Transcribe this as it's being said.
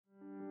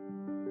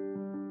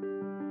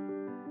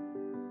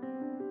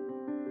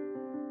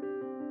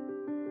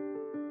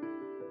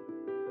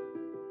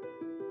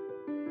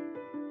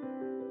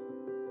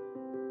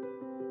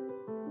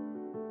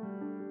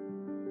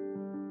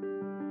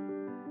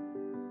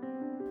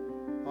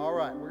All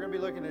right, we're going to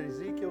be looking at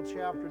Ezekiel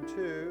chapter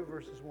 2,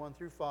 verses 1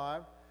 through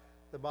 5.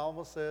 The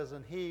Bible says,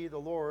 "And he, the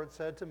Lord,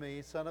 said to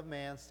me, Son of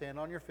man, stand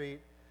on your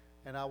feet,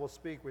 and I will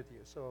speak with you."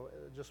 So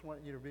just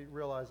want you to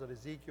realize that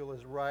Ezekiel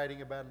is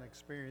writing about an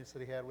experience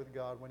that he had with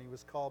God when he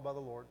was called by the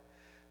Lord.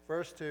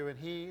 Verse 2, "And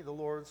he, the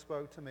Lord,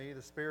 spoke to me.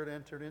 The Spirit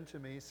entered into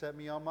me, set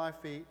me on my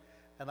feet,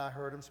 and I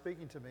heard him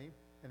speaking to me.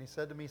 And he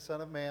said to me, Son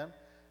of man,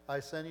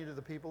 I send you to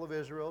the people of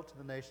Israel, to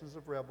the nations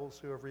of rebels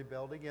who have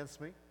rebelled against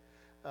me.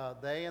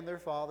 They and their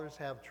fathers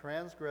have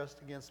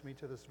transgressed against me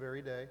to this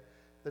very day.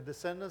 The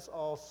descendants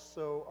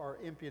also are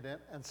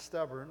impudent and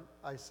stubborn.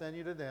 I send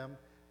you to them,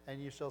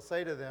 and you shall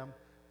say to them,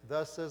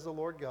 Thus says the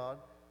Lord God.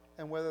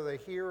 And whether they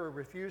hear or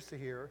refuse to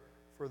hear,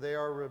 for they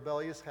are a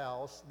rebellious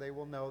house, they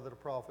will know that a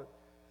prophet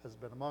has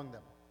been among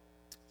them."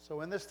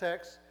 So in this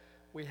text,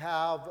 we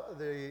have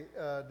the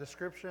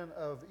description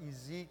of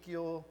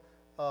Ezekiel's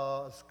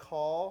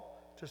call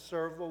to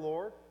serve the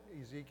Lord.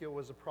 Ezekiel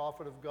was a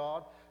prophet of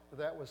God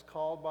that was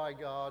called by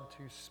God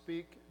to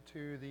speak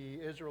to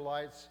the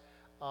Israelites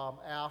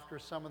after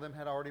some of them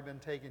had already been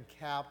taken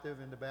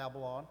captive into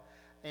Babylon.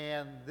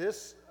 And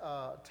this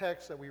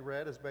text that we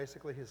read is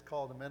basically his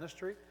call to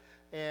ministry.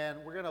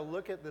 And we're going to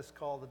look at this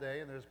call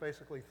today, and there's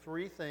basically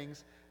three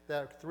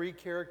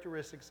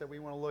characteristics that we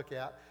want to look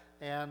at,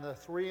 and the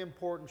three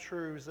important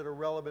truths that are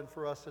relevant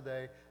for us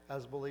today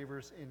as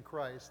believers in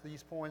Christ.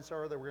 These points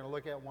are that we're going to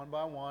look at one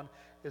by one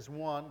is: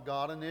 one,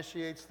 God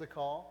initiates the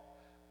call;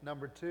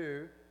 number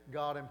two,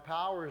 God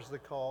empowers the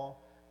call;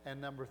 and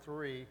number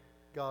three,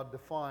 God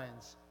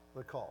defines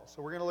the call.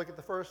 So we're going to look at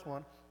the first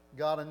one.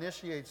 God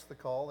initiates the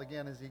call.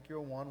 Again,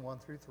 Ezekiel 1, 1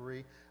 through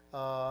 3.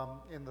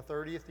 In the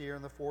 30th year,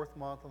 in the 4th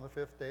month, on the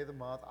 5th day of the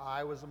month,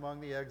 I was among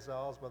the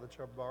exiles by the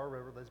Chebar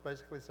River. That's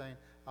basically saying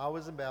I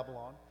was in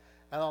Babylon.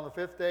 And on the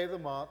 5th day of the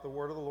month, the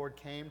word of the Lord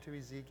came to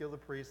Ezekiel the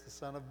priest, the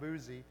son of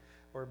Buzi,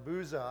 or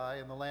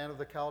Buzai, in the land of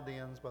the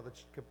Chaldeans by the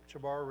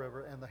Chebar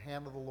River, and the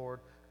hand of the Lord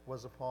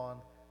was upon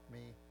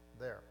me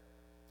there.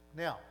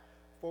 Now,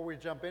 before we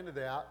jump into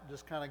that,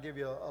 just kind of give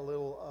you a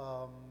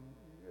little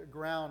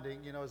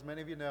grounding. You know, as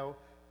many of you know,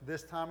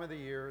 this time of the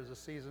year is a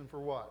season for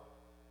what?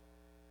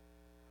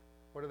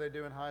 What do they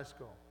do in high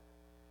school?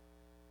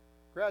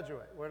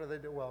 Graduate. What do they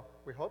do? Well,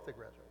 we hope they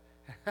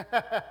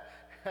graduate.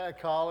 At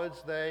college,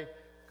 they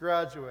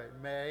graduate.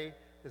 May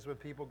is when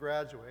people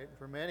graduate. And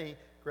for many,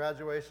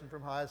 graduation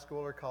from high school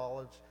or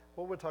college,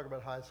 well, we'll talk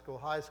about high school.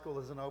 High school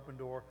is an open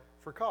door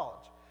for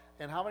college.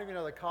 And how many of you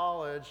know that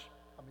college,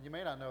 I mean, you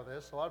may not know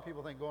this, a lot of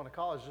people think going to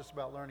college is just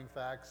about learning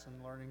facts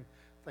and learning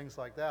things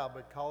like that,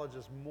 but college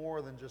is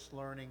more than just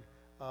learning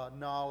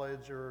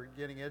knowledge or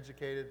getting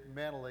educated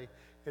mentally.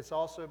 It's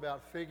also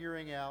about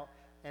figuring out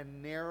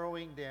and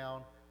narrowing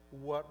down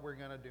what we're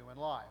going to do in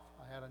life.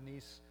 I had a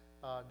niece,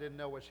 didn't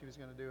know what she was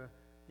going to do,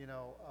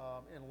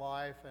 in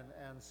life,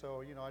 and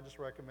so, I just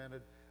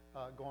recommended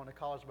going to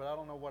college, but I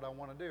don't know what I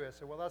want to do. I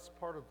said, well, that's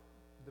part of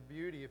the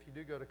beauty if you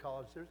do go to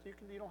college.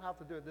 You don't have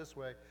to do it this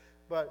way,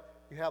 but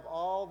you have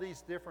all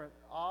these different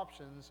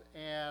options,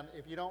 and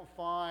if you don't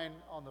find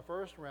on the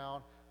first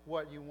round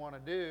what you want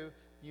to do,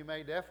 you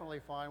may definitely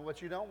find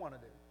what you don't want to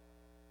do.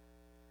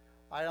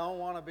 I don't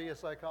want to be a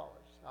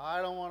psychologist.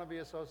 I don't want to be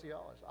a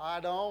sociologist. I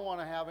don't want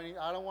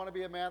to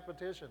be a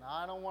mathematician.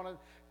 I don't want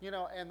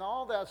to, and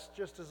all that's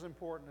just as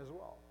important as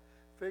well.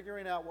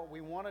 Figuring out what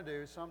we want to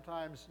do,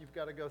 sometimes you've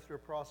got to go through a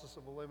process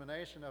of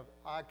elimination of,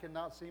 I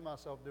cannot see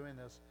myself doing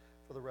this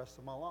for the rest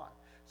of my life.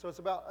 So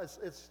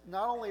it's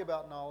not only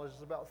about knowledge,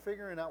 it's about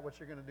figuring out what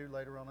you're going to do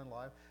later on in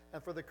life.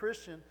 And for the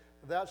Christian,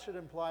 that should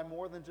imply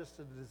more than just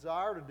a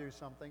desire to do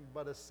something,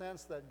 but a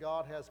sense that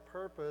God has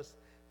purposed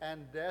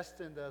and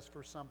destined us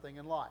for something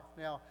in life.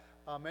 Now,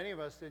 many of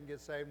us didn't get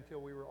saved until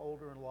we were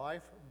older in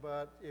life,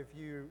 but if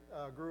you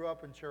grew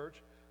up in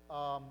church,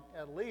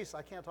 at least,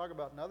 I can't talk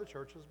about in other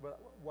churches, but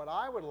what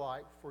I would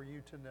like for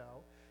you to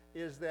know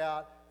is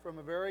that from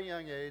a very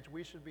young age,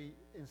 we should be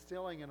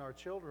instilling in our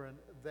children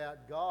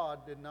that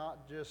God did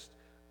not just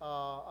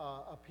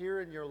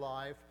appear in your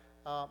life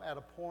at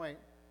a point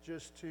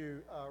just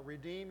to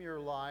redeem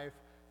your life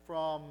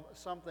from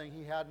something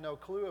he had no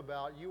clue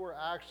about. You were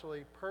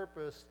actually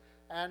purposed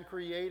and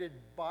created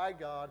by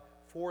God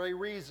for a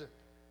reason.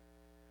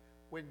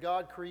 When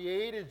God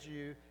created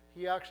you,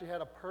 he actually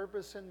had a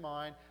purpose in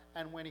mind,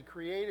 and when he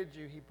created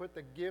you, he put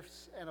the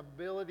gifts and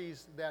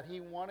abilities that he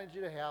wanted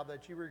you to have,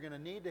 that you were going to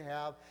need to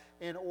have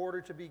in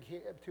order to be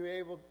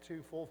able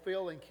to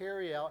fulfill and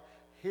carry out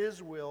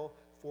his will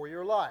for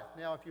your life.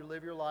 Now, if you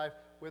live your life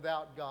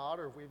without God,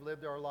 or if we've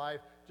lived our life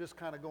just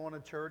kind of going to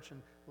church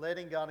and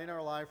letting God in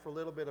our life for a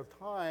little bit of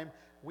time,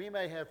 we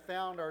may have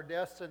found our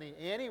destiny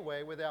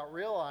anyway without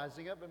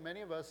realizing it, but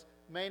many of us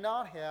may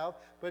not have.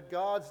 But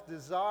God's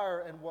desire,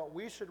 and what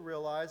we should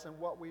realize and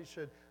what we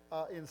should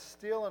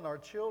instill in our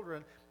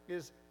children,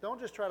 is don't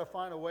just try to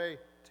find a way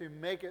to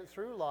make it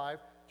through life.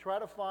 Try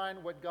to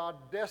find what God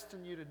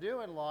destined you to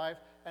do in life,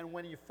 and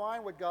when you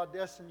find what God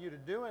destined you to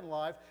do in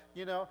life,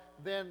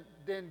 then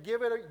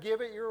give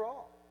it your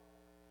all.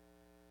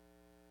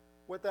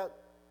 What that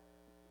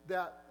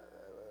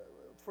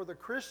for the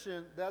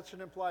Christian, that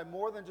should imply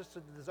more than just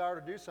a desire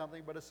to do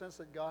something, but a sense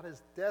that God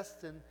has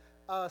destined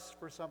us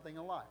for something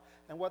in life.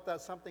 And what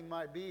that something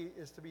might be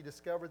is to be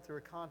discovered through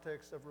a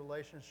context of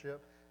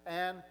relationship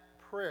and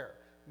prayer.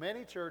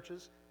 Many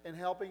churches, in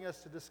helping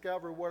us to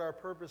discover what our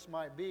purpose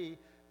might be,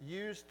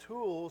 use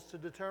tools to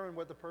determine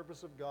what the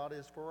purpose of God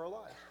is for our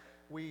life.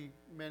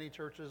 Many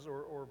churches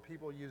or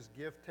people use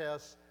gift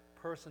tests,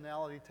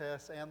 personality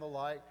tests, and the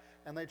like,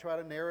 and they try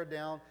to narrow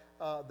down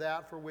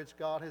that for which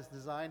God has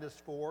designed us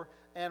for.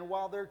 And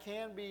while there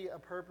can be a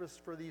purpose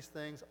for these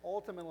things,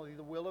 ultimately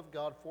the will of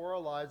God for our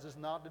lives is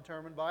not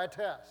determined by a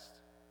test.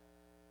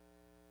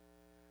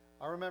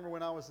 I remember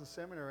when I was in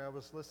seminary, I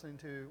was listening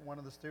to one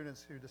of the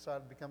students who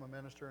decided to become a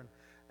minister,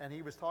 and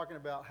he was talking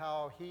about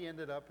how he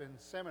ended up in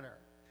seminary.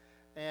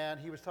 And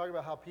he was talking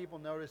about how people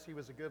noticed he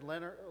was a good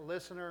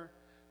listener,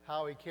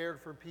 how he cared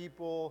for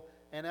people,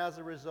 and as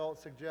a result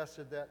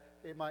suggested that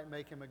it might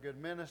make him a good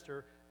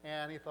minister.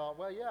 And he thought,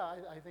 well, yeah,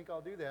 I think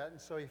I'll do that.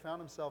 And so he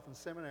found himself in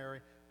seminary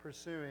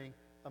pursuing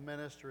a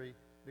ministry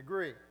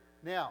degree.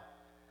 Now,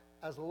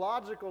 as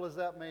logical as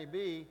that may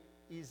be,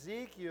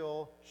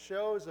 Ezekiel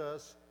shows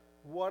us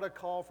what a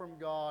call from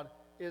God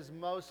is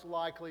most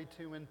likely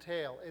to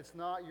entail. It's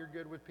not you're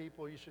good with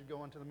people, you should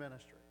go into the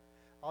ministry.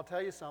 I'll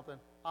tell you something,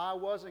 I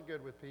wasn't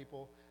good with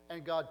people,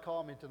 and God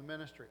called me to the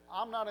ministry.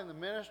 I'm not in the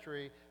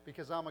ministry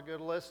because I'm a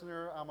good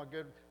listener, I'm a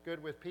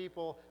good with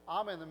people.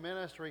 I'm in the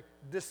ministry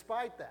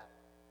despite that.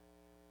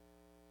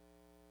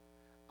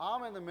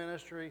 I'm in the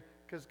ministry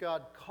because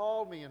God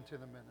called me into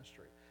the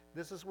ministry.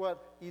 This is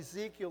what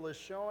Ezekiel is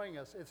showing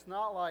us. It's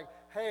not like,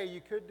 hey,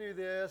 you could do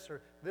this, or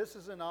this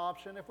is an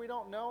option. If we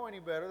don't know any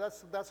better,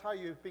 that's how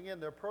you begin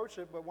to approach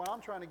it. But what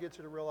I'm trying to get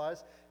you to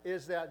realize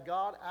is that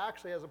God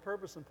actually has a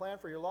purpose and plan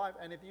for your life.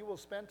 And if you will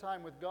spend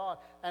time with God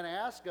and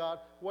ask God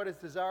what His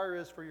desire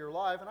is for your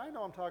life, and I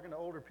know I'm talking to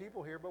older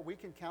people here, but we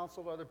can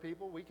counsel other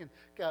people.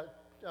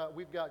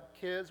 We've got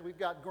kids, we've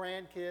got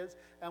grandkids,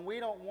 and we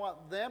don't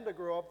want them to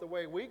grow up the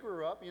way we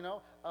grew up.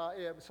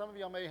 Some of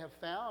y'all may have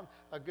found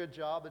a good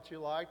job that you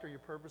liked or your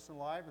purpose in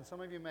life, and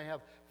some of you may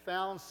have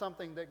found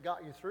something that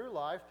got you through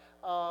life,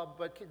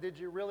 but did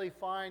you really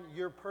find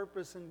your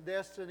purpose and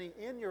destiny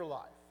in your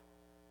life?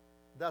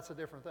 That's a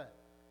different thing,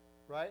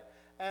 right?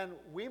 And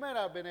we may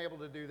not have been able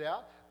to do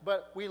that,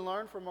 but we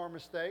learn from our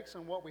mistakes,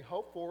 and what we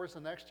hope for is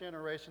the next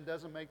generation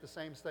doesn't make the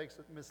same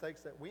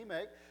mistakes that we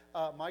make.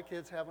 My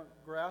kids haven't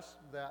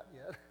grasped that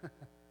yet.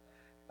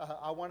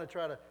 I want to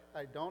try to,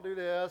 hey, don't do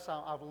this.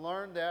 I've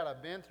learned that.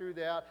 I've been through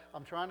that.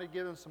 I'm trying to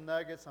give them some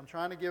nuggets. I'm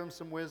trying to give them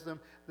some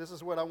wisdom. This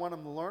is what I want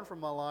them to learn from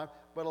my life.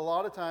 But a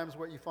lot of times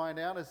what you find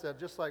out is that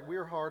just like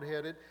we're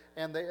hard-headed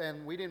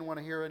and we didn't want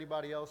to hear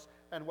anybody else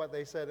and what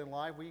they said in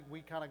life,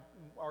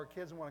 our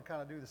kids want to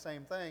kind of do the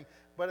same thing.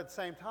 But at the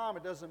same time,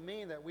 it doesn't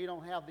mean that we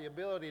don't have the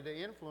ability to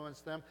influence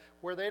them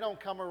where they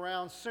don't come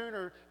around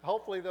sooner.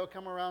 Hopefully they'll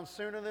come around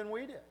sooner than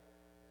we did.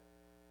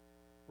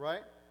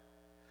 Right?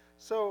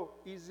 So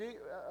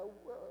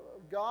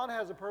God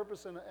has a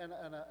purpose and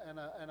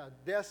a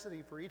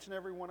destiny for each and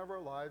every one of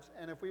our lives.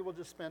 And if we will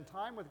just spend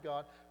time with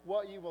God,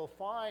 what you will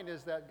find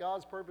is that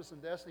God's purpose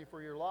and destiny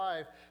for your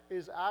life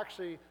is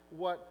actually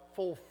what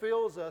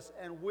fulfills us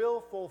and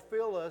will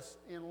fulfill us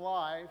in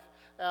life.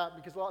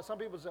 Because some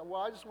people say,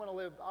 well, I just want to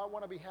live, I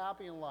want to be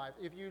happy in life.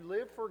 If you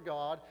live for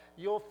God,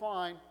 you'll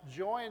find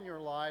joy in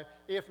your life,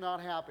 if not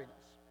happiness.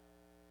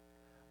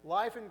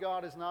 Life in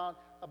God is not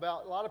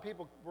about, a lot of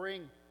people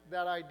bring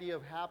that idea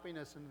of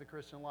happiness into the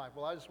Christian life.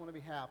 Well, I just want to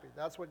be happy.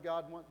 That's what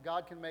God wants.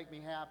 God can make me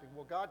happy.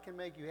 Well, God can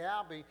make you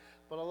happy,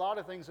 but a lot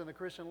of things in the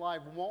Christian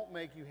life won't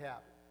make you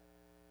happy.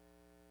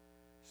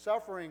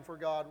 Suffering for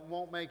God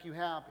won't make you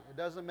happy. It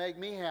doesn't make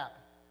me happy.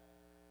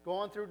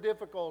 Going through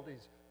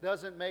difficulties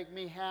doesn't make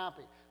me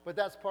happy. But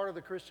that's part of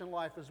the Christian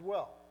life as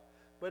well.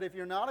 But if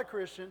you're not a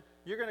Christian,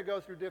 you're going to go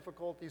through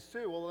difficulties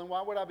too. Well, then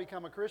why would I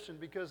become a Christian?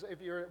 Because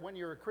when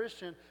you're a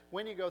Christian,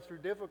 when you go through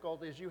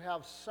difficulties, you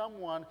have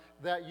someone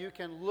that you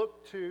can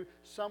look to,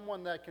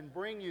 someone that can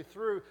bring you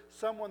through,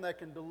 someone that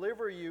can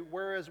deliver you,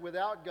 whereas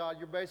without God,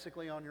 you're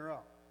basically on your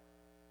own.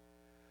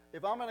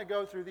 If I'm going to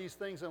go through these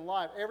things in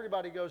life,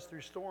 everybody goes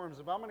through storms.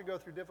 If I'm going to go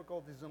through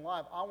difficulties in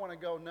life, I want to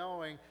go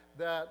knowing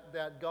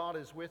that God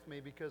is with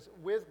me, because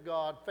with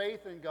God,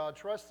 faith in God,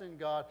 trust in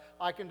God,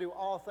 I can do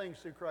all things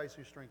through Christ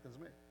who strengthens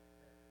me.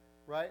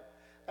 Right?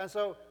 And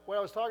so what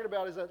I was talking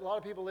about is that a lot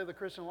of people live the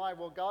Christian life.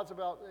 Well, God's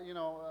about,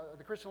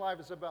 the Christian life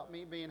is about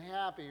me being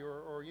happy,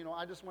 or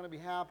I just want to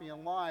be happy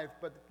in life.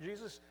 But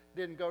Jesus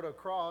didn't go to a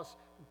cross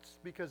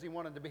because He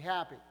wanted to be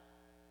happy.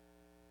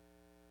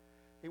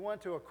 He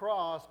went to a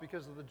cross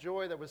because of the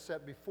joy that was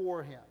set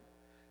before Him.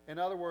 In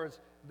other words,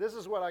 this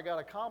is what I got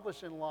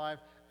accomplished in life,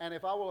 and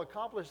if I will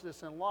accomplish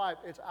this in life,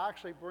 it's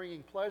actually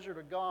bringing pleasure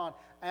to God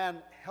and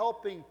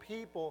helping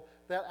people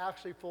that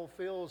actually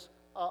fulfills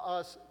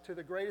us to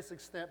the greatest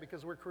extent,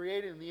 because we're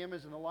created in the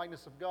image and the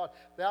likeness of God.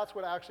 That's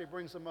what actually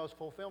brings the most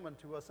fulfillment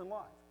to us in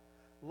life.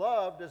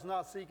 Love does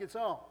not seek its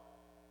own.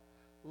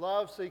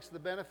 Love seeks the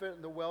benefit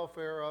and the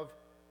welfare of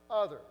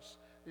others.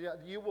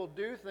 You will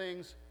do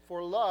things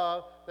for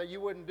love that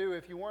you wouldn't do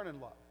if you weren't in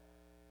love.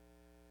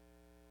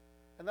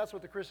 And that's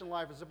what the Christian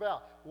life is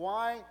about.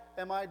 Why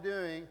am I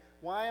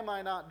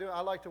not doing,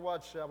 I like to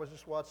watch, I was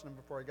just watching them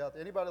before I got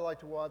there. Anybody like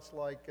to watch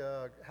like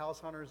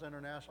House Hunters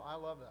International? I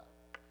love that.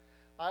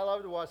 I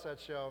love to watch that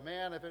show.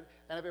 Man, if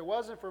it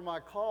wasn't for my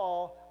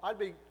call, I'd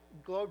be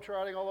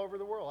globetrotting all over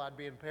the world. I'd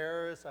be in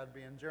Paris, I'd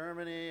be in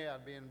Germany,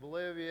 I'd be in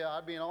Bolivia,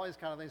 I'd be in all these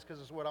kind of things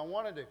because it's what I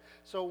want to do.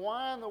 So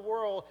why in the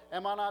world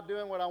am I not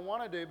doing what I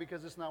want to do?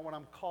 Because it's not what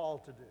I'm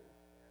called to do.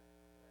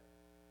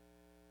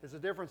 There's a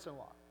difference in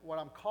life. What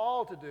I'm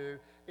called to do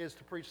is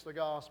to preach the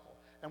gospel.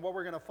 And what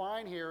we're going to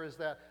find here is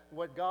that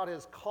what God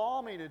has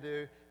called me to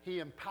do, He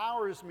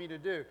empowers me to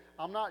do.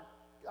 I'm not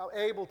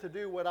able to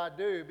do what I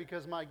do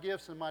because my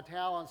gifts and my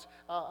talents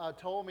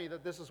told me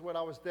that this is what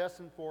I was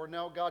destined for.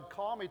 No, God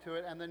called me to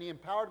it, and then He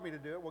empowered me to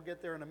do it. We'll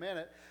get there in a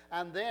minute.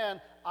 And then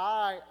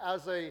I,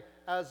 as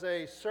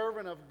a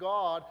servant of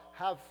God,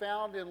 have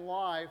found in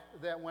life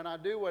that when I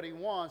do what He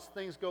wants,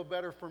 things go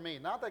better for me.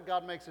 Not that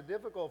God makes it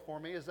difficult for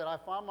me, is that I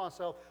find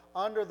myself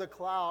under the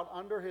cloud,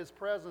 under His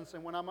presence,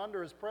 and when I'm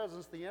under His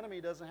presence, the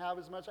enemy doesn't have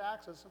as much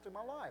access into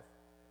my life.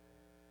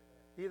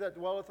 He that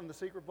dwelleth in the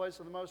secret place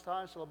of the Most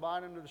High shall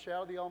abide under the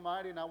shadow of the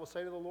Almighty. And I will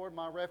say to the Lord,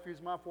 my refuge,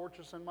 my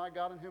fortress, and my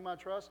God in whom I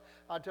trust.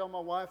 I tell my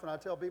wife and I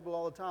tell people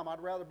all the time, I'd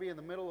rather be in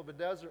the middle of a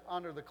desert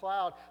under the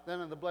cloud than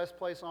in the blessed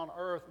place on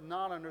earth,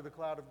 not under the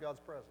cloud of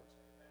God's presence.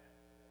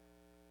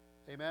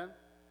 Amen?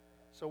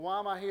 So why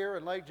am I here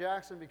in Lake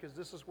Jackson? Because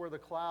this is where the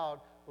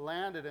cloud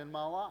landed in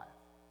my life.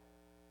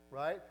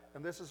 Right?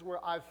 And this is where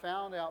I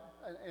found out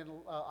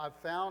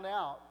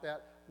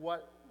that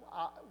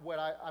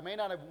I may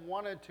not have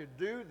wanted to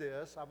do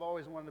this. I've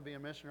always wanted to be a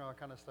missionary, all that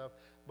kind of stuff.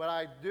 But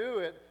I do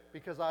it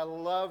because I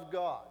love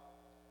God.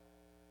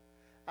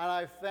 And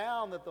I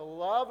found that the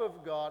love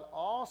of God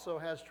also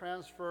has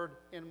transferred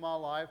in my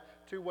life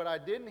to what I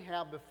didn't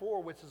have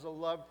before, which is a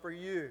love for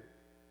you.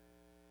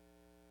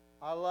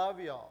 I love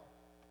y'all.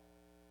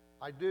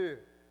 I do.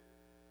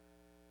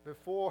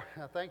 Before,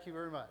 thank you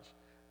very much.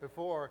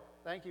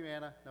 Thank you,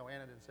 Anna. No,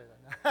 Anna didn't say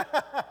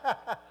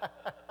that.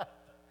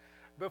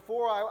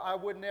 Before, I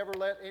would never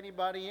let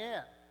anybody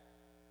in.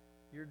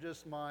 You're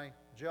just my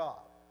job.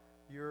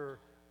 You're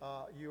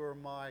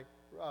my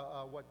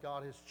what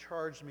God has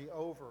charged me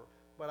over.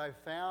 But I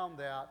found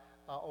that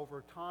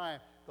over time,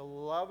 the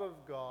love of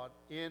God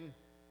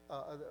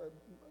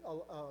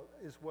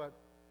is what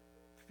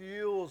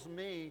fuels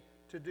me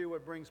to do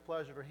what brings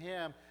pleasure to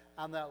Him,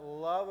 and that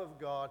love of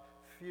God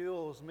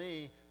fuels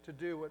me to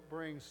do what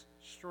brings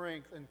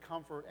strength and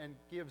comfort and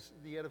gives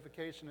the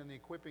edification and the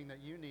equipping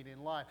that you need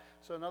in life.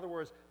 So in other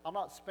words, I'm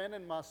not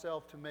spending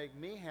myself to make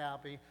me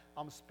happy.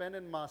 I'm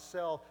spending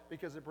myself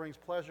because it brings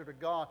pleasure to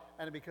God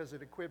and because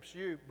it equips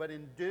you. But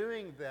in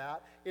doing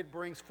that, it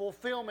brings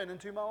fulfillment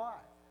into my life.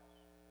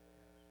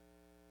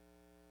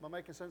 Am I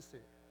making sense to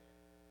you?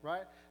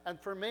 Right? And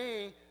for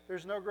me,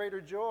 there's no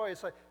greater joy.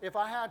 It's like if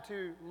I had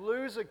to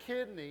lose a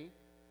kidney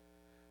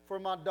for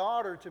my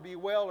daughter to be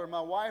well, or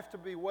my wife to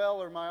be well,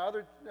 or my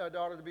other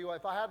daughter to be well,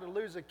 if I had to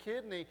lose a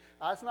kidney,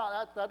 that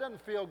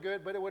doesn't feel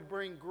good, but it would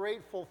bring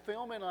great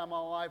fulfillment in my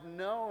life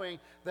knowing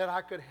that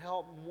I could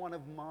help one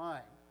of mine,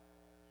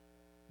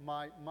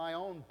 my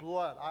own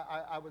blood.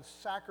 I would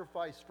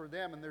sacrifice for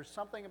them, and there's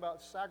something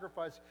about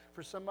sacrifice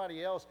for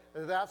somebody else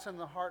that's in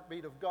the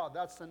heartbeat of God.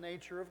 That's the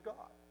nature of God.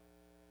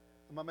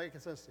 Am I making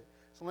sense to you?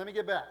 So let me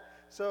get back.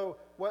 So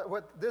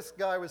what this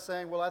guy was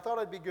saying, well, I thought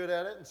I'd be good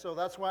at it, and so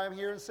that's why I'm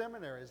here in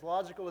seminary. As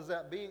logical as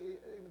that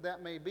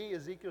may be,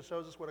 Ezekiel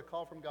shows us what a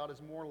call from God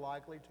is more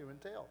likely to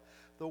entail.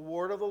 The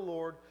word of the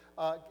Lord,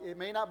 it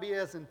may not be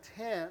as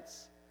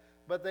intense,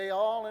 but they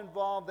all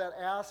involve that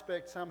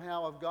aspect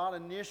somehow of God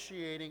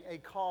initiating a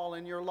call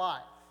in your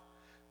life.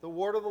 The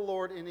word of the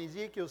Lord, in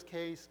Ezekiel's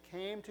case,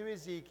 came to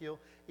Ezekiel.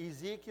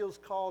 Ezekiel's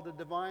call to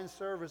divine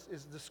service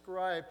is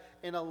described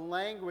in a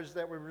language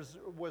that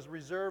was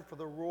reserved for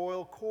the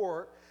royal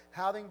court.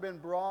 Having been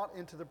brought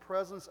into the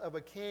presence of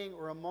a king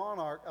or a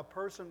monarch, a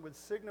person would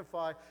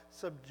signify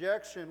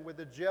subjection with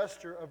the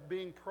gesture of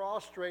being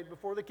prostrate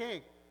before the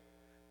king.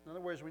 In other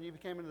words, when you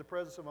came into the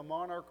presence of a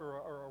monarch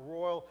or a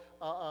royal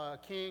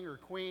king or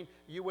queen,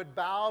 you would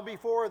bow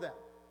before them.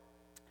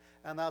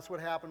 And that's what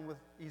happened with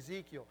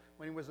Ezekiel.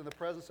 When he was in the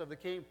presence of the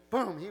king,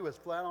 boom, he was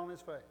flat on his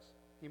face.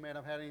 He may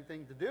not have had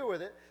anything to do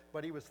with it,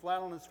 but he was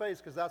flat on his face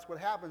because that's what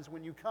happens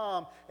when you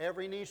come.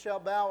 Every knee shall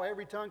bow,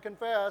 every tongue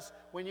confess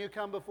when you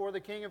come before the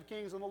King of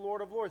Kings and the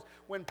Lord of Lords.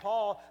 When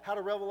Paul had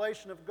a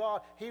revelation of God,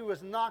 he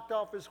was knocked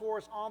off his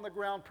horse on the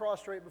ground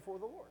prostrate before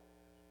the Lord.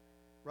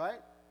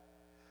 Right?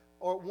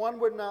 Or one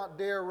would not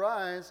dare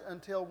rise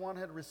until one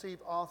had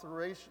received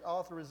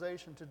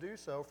authorization to do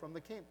so from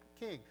the king.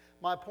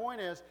 My point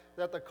is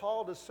that the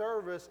call to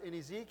service in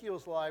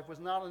Ezekiel's life was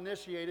not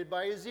initiated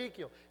by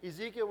Ezekiel.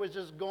 Ezekiel was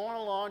just going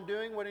along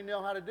doing what he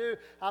knew how to do,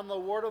 and the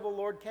word of the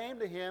Lord came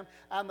to him,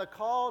 and the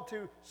call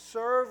to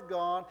serve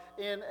God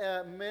in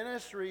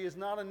ministry is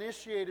not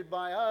initiated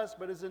by us,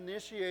 but is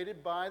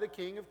initiated by the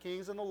King of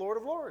Kings and the Lord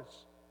of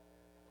Lords.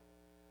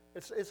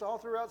 It's all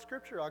throughout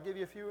Scripture. I'll give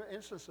you a few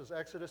instances.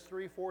 Exodus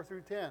 3, 4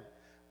 through 10.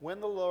 When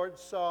the Lord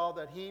saw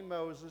that he,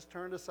 Moses,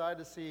 turned aside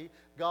to see,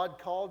 God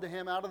called to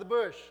him out of the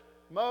bush,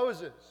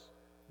 Moses,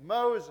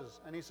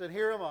 Moses. And he said,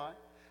 Here am I.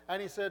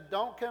 And he said,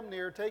 Don't come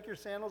near. Take your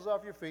sandals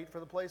off your feet, for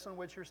the place on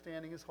which you're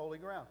standing is holy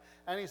ground.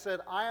 And he said,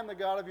 I am the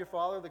God of your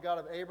father, the God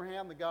of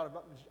Abraham, the God of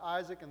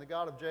Isaac, and the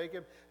God of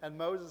Jacob. And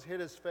Moses hid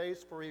his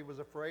face, for he was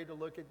afraid to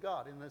look at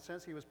God. In a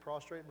sense, he was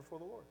prostrate before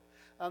the Lord.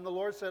 And the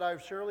Lord said, I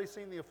have surely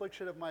seen the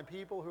affliction of my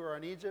people who are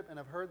in Egypt, and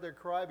have heard their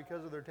cry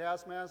because of their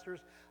taskmasters.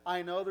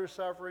 I know their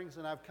sufferings,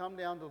 and I've come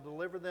down to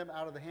deliver them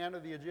out of the hand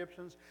of the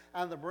Egyptians,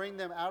 and to bring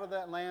them out of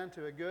that land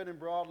to a good and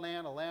broad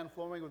land, a land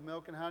flowing with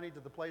milk and honey, to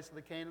the place of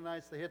the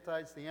Canaanites, the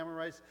Hittites, the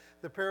Amorites,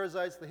 the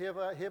Perizzites, the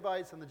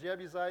Hivites, and the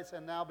Jebusites.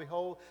 And now,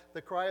 behold,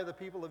 the cry of the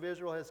people of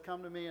Israel has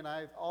come to me, and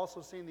I have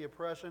also seen the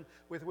oppression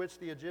with which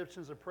the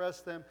Egyptians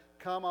oppressed them.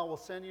 Come, I will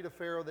send you to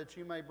Pharaoh, that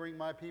you may bring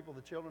my people,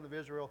 the children of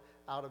Israel,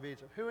 out of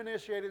Egypt. Who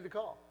initiated the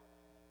call?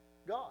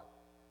 God.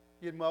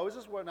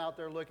 Moses wasn't out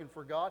there looking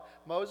for God.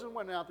 Moses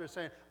wasn't out there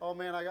saying, oh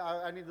man,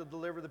 I need to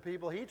deliver the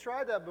people. He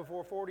tried that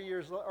before 40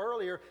 years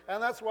earlier,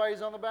 and that's why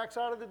he's on the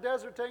backside of the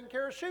desert taking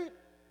care of sheep.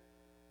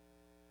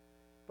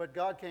 But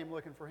God came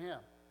looking for him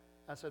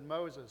and said,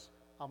 Moses,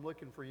 I'm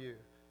looking for you.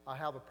 I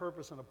have a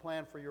purpose and a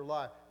plan for your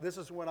life. This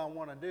is what I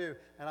want to do,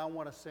 and I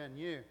want to send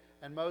you.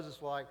 And Moses,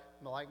 like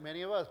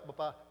many of us,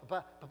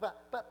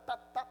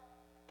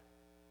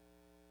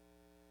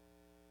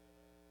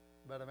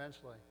 but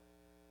eventually,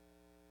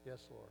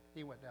 yes, Lord,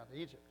 he went down to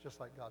Egypt, just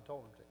like God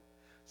told him to.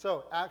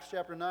 So, Acts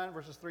chapter 9,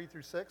 verses 3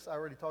 through 6, I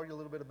already told you a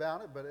little bit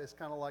about it, but it's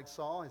kind of like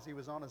Saul. As he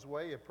was on his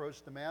way, he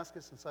approached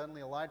Damascus, and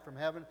suddenly a light from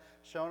heaven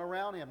shone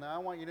around him. Now, I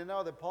want you to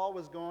know that Paul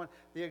was going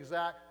the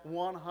exact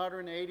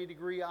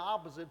 180-degree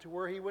opposite to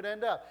where he would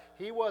end up.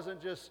 He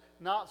wasn't just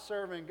not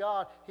serving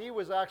God, he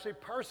was actually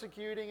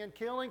persecuting and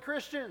killing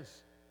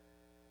Christians.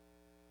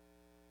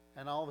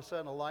 And all of a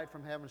sudden, a light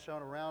from heaven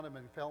shone around him,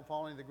 and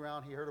falling to the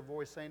ground, he heard a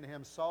voice saying to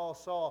him, Saul,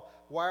 Saul,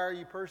 why are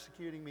you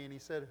persecuting me? And he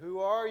said,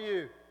 Who are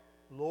you,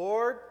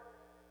 Lord?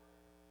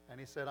 And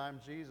he said, I'm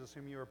Jesus,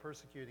 whom you are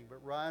persecuting. But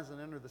rise and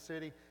enter the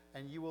city,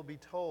 and you will be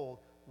told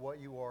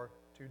what you are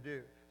to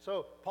do.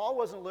 So Paul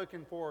wasn't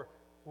looking for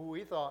who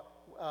we thought.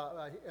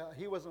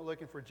 He wasn't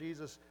looking for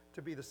Jesus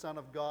to be the Son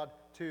of God,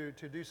 to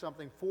do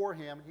something for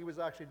him. He was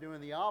actually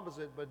doing the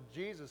opposite, but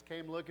Jesus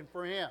came looking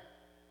for him.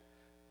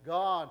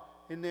 God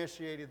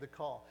initiated the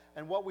call.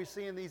 And what we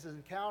see in these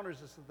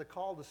encounters is that the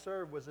call to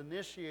serve was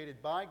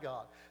initiated by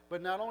God.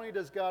 But not only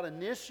does God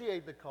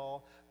initiate the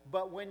call,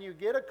 but when you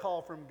get a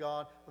call from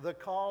God, the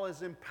call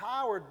is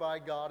empowered by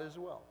God as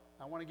well.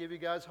 I want to give you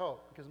guys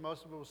hope, because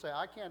most people will say,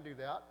 I can't do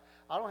that.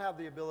 I don't have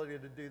the ability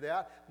to do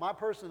that. My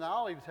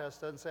personality test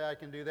doesn't say I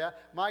can do that.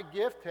 My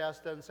gift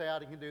test doesn't say I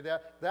can do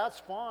that. That's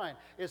fine.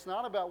 It's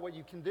not about what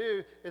you can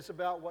do. It's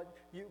about what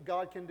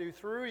God can do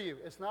through you.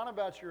 It's not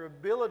about your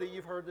ability.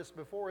 You've heard this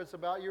before. It's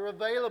about your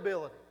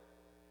availability.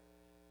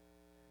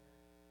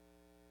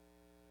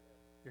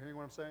 You hearing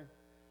what I'm saying?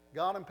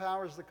 God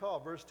empowers the call.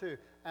 Verse 2.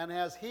 And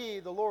as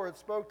he, the Lord,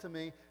 spoke to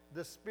me,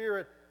 the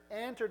Spirit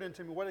entered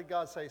into me. What did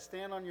God say?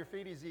 Stand on your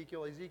feet,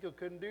 Ezekiel. Ezekiel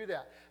couldn't do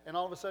that. And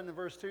all of a sudden in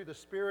verse 2, the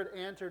Spirit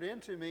entered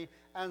into me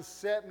and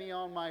set me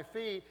on my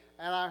feet,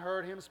 and I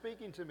heard him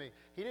speaking to me.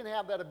 He didn't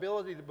have that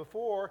ability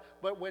before,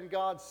 but when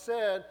God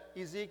said,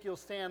 Ezekiel,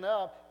 stand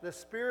up, the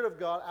Spirit of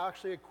God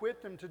actually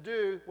equipped him to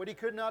do what he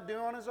could not do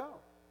on his own.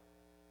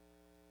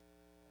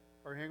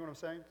 Are you hearing what I'm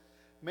saying?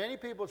 Many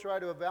people try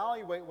to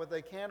evaluate what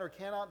they can or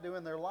cannot do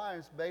in their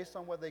lives based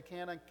on what they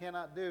can and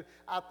cannot do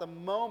at the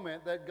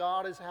moment that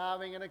God is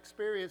having an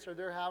experience or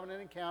they're having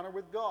an encounter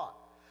with God.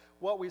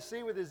 What we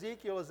see with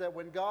Ezekiel is that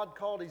when God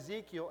called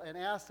Ezekiel and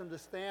asked him to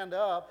stand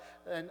up,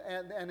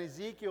 and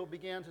Ezekiel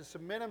began to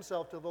submit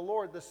himself to the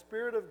Lord, the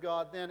Spirit of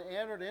God then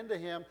entered into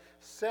him,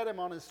 set him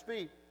on his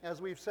feet. As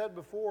we've said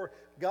before,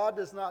 God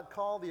does not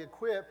call the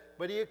equipped,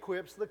 but he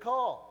equips the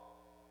call.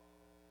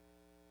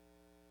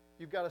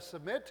 You've got to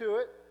submit to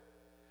it.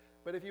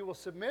 But if you will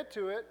submit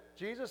to it,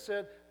 Jesus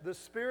said, the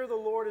Spirit of the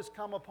Lord has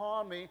come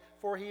upon me,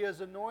 for he has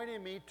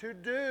anointed me to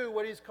do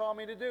what he's called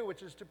me to do,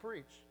 which is to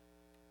preach.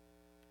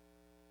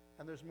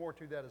 And there's more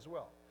to that as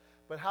well.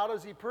 But how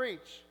does he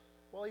preach?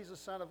 Well, he's the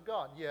Son of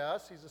God.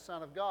 Yes, he's the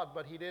Son of God,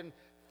 but he didn't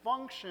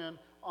function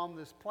on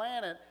this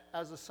planet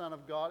as the Son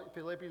of God.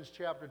 Philippians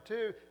chapter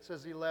 2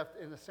 says he left,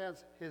 in a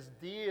sense, his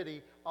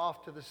deity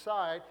off to the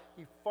side.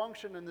 He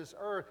functioned in this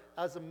earth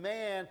as a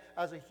man,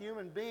 as a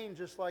human being,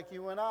 just like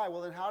you and I.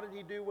 Well, then how did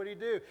he do what he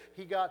did?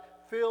 He got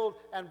filled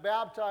and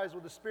baptized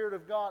with the Spirit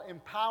of God,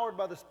 empowered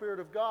by the Spirit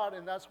of God,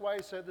 and that's why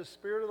he said, the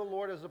Spirit of the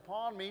Lord is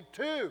upon me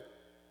to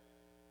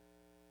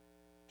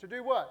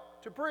do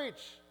what? To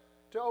preach,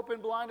 to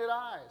open blinded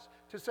eyes,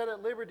 to set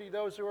at liberty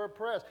those who are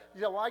oppressed.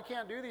 You say, well, I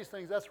can't do these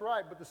things. That's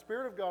right, but the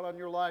Spirit of God on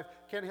your life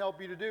can help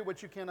you to do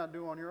what you cannot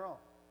do on your own.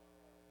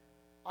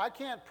 I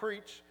can't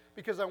preach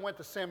because I went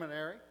to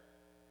seminary.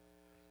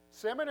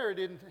 Seminary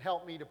didn't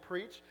help me to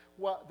preach.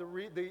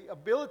 The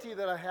ability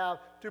that I have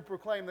to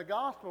proclaim the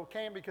gospel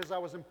came because I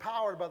was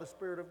empowered by the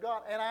Spirit of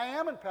God, and I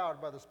am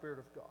empowered by the Spirit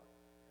of God,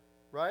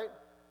 right?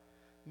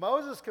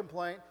 Moses'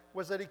 complaint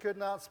was that he could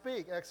not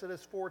speak.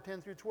 Exodus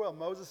 4:10 through 12.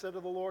 Moses said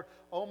to the Lord,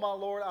 "O my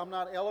Lord, I'm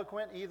not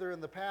eloquent either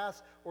in the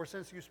past or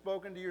since you've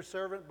spoken to your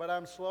servant, but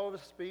I'm slow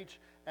of speech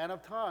and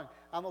of tongue."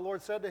 And the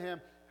Lord said to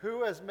him,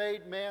 "Who has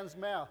made man's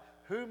mouth?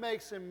 Who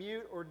makes him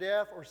mute or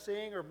deaf or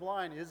seeing or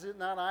blind? Is it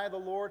not I, the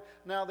Lord?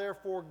 Now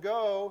therefore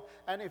go,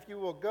 and if you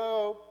will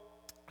go,"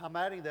 I'm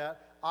adding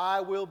that,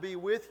 "I will be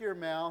with your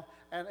mouth."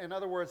 And in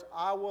other words,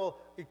 I will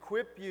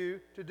equip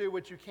you to do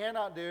what you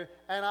cannot do,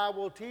 and I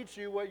will teach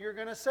you what you're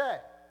going to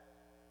say.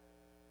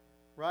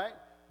 Right?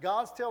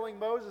 God's telling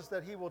Moses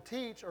that he will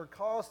teach or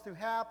cause to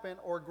happen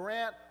or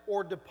grant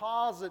or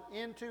deposit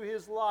into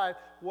his life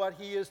what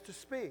he is to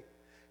speak.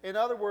 In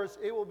other words,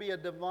 it will be a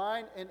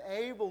divine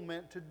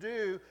enablement to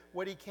do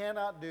what he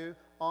cannot do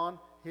on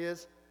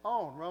his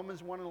own.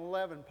 Romans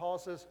 1:11, Paul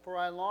says, "For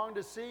I long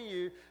to see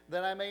you,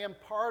 that I may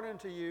impart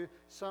unto you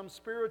some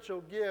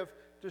spiritual gift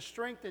to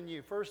strengthen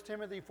you." 1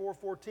 Timothy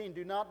 4:14,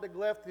 "Do not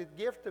neglect the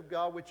gift of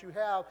God which you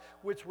have,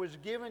 which was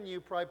given you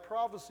by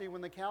prophecy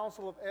when the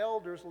council of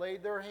elders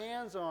laid their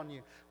hands on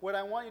you." What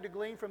I want you to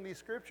glean from these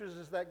scriptures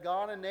is that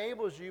God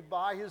enables you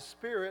by His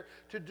Spirit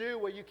to do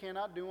what you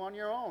cannot do on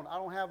your own. I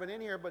don't have it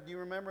in here, but do you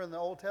remember in the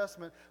Old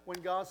Testament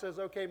when God says,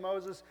 "Okay,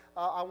 Moses,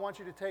 I want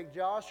you to take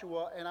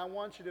Joshua and I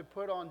want you to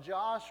put on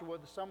Joshua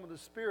some of the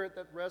Spirit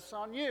that rests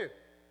on you."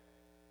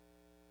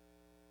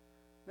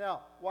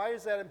 Now, why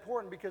is that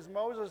important? Because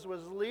Moses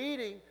was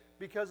leading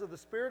because of the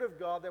Spirit of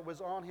God that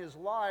was on his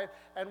life.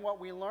 And what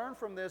we learn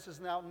from this is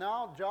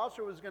now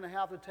Joshua is going to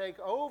have to take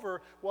over.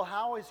 Well,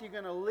 how is he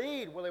going to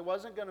lead? Well, it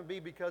wasn't going to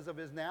be because of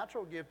his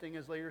natural gifting,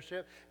 his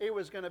leadership. It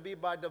was going to be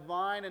by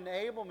divine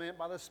enablement,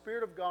 by the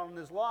Spirit of God in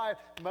his life.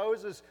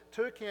 Moses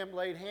took him,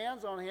 laid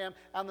hands on him,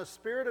 and the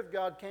Spirit of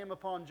God came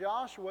upon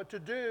Joshua to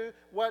do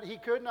what he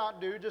could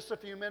not do just a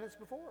few minutes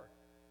before.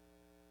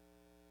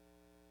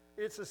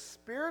 It's the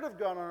Spirit of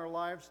God in our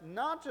lives,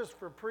 not just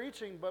for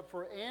preaching, but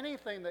for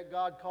anything that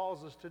God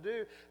calls us to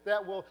do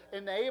that will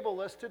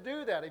enable us to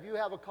do that. If you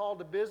have a call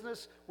to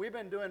business, we've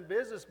been doing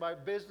business by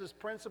business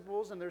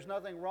principles, and there's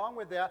nothing wrong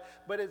with that,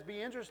 but it'd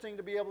be interesting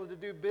to be able to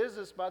do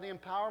business by the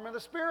empowerment of the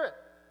Spirit.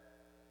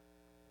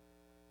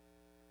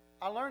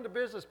 I learned the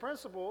business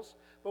principles,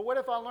 but what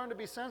if I learn to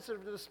be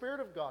sensitive to the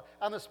Spirit of God?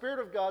 And the Spirit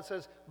of God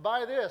says,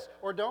 buy this,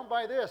 or don't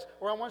buy this,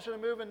 or I want you to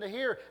move into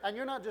here. And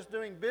you're not just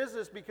doing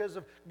business because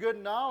of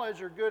good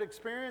knowledge or good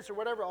experience or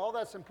whatever. All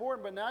that's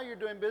important, but now you're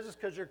doing business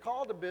because you're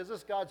called to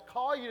business. God's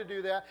called you to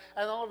do that,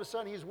 and all of a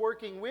sudden He's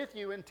working with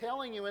you and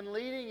telling you and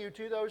leading you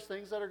to those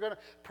things that are going to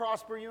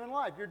prosper you in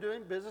life. You're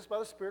doing business by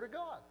the Spirit of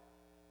God.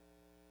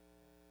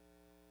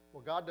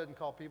 Well, God doesn't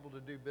call people to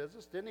do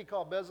business. Didn't He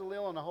call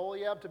Bezalel and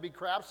Aholiab to be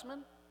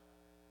craftsmen?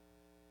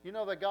 You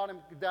know that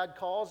God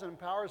calls and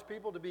empowers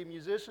people to be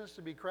musicians,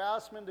 to be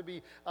craftsmen, to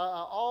be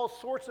all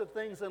sorts of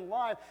things in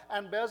life.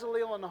 And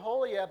Bezalel and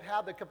Aholiab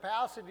had the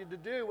capacity to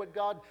do what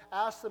God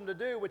asked them to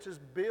do, which is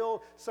build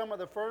some of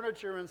the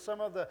furniture and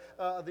some of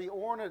the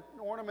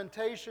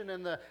ornamentation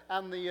and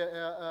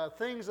the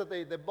things that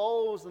the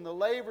bowls and the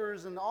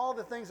lavers and all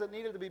the things that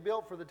needed to be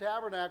built for the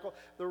tabernacle.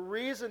 The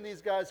reason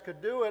these guys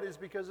could do it is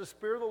because the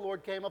Spirit of the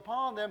Lord came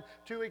upon them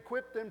to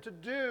equip them to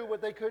do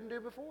what they couldn't do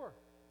before.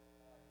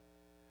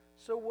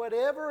 So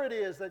whatever it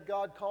is that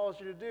God calls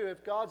you to do,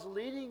 if God's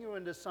leading you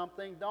into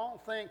something,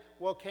 don't think,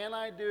 well, can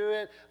I do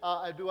it?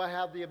 Do I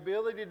have the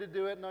ability to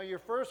do it? No, your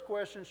first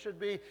question should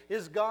be,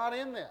 is God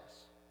in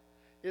this?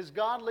 Is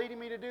God leading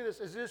me to do this?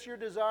 Is this your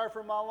desire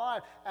for my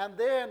life? And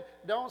then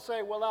don't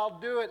say, well, I'll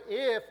do it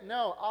if.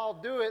 No, I'll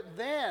do it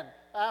then.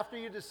 After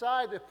you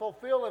decide to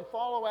fulfill and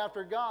follow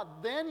after God,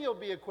 then you'll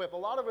be equipped. A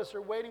lot of us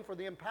are waiting for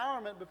the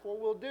empowerment before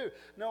we'll do.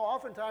 No,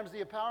 oftentimes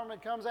the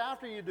empowerment comes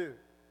after you do.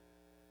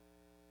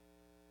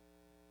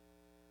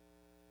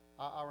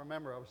 I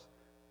remember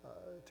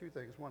two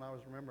things. One,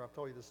 I've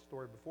told you this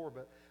story before,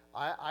 but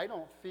I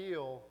don't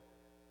feel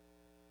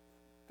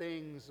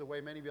things the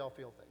way many of y'all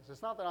feel things.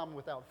 It's not that I'm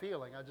without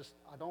feeling.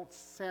 I don't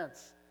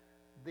sense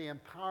the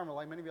empowerment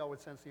like many of y'all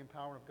would sense the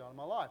empowerment of God in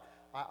my life.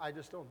 I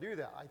just don't do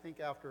that. I think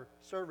after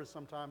service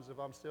sometimes if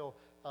I'm still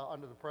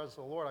under the presence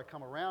of the Lord, I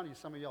come around you.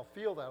 Some of y'all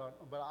feel that,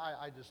 but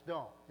I just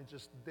don't. It's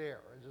just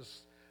there. It's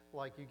just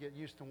like you get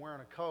used to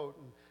wearing a coat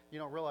and you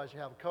don't realize you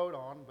have a coat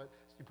on, but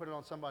you put it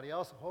on somebody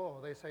else,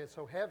 they say it's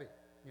so heavy,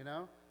 you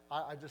know?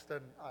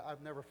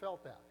 I've never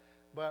felt that.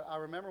 But I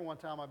remember one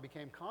time I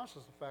became conscious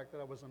of the fact that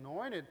I was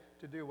anointed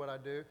to do what I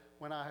do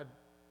when I had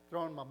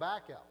thrown my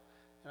back out.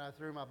 And I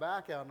threw my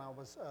back out, and I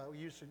was,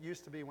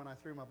 used to be when I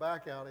threw my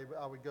back out,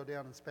 I would go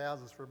down in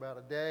spasms for about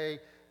a day,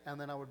 and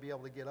then I would be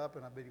able to get up,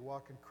 and I'd be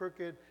walking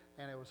crooked,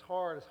 and it was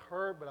hard, it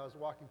hurt, but I was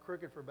walking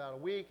crooked for about a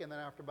week, and then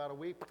after about a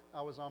week,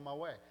 I was on my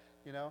way,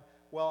 you know?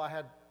 Well, I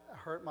had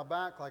hurt my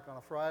back like on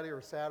a Friday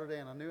or Saturday,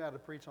 and I knew how to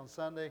preach on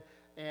Sunday,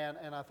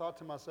 and I thought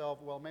to myself,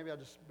 well, maybe I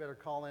just better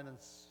call in and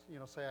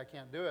say I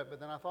can't do it. But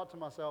then I thought to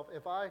myself,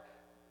 if I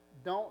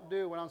don't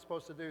do what I'm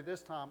supposed to do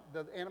this time,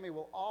 the enemy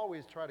will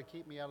always try to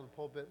keep me out of the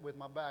pulpit with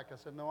my back. I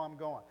said, no, I'm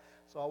going.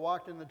 So I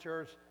walked in the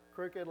church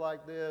crooked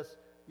like this,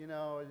 You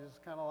know, it's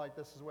kind of like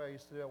this is the way I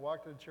used to do it. I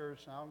walked to the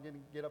church, now I'm going to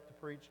get up to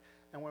preach.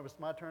 And when it was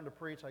my turn to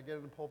preach, I get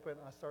in the pulpit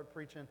and I start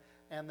preaching.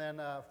 And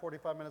then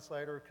 45 minutes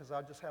later, because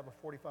I just have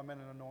a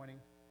 45-minute anointing.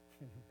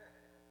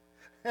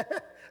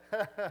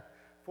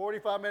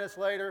 45 minutes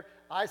later,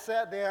 I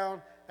sat down.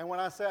 And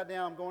when I sat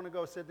down, I'm going to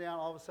go sit down.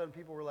 All of a sudden,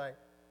 people were like,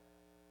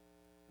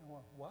 I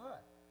went,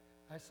 what?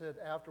 I said,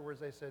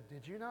 afterwards, they said,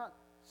 did you not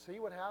see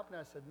what happened?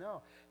 I said,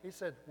 no. He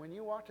said, when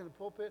you walked in the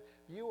pulpit,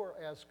 you were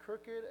as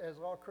crooked as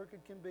all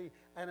crooked can be.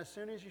 And as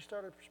soon as you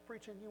started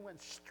preaching, you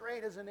went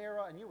straight as an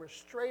arrow, and you were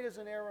straight as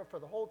an arrow for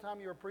the whole time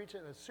you were preaching.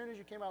 And as soon as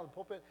you came out of the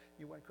pulpit,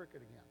 you went crooked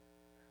again.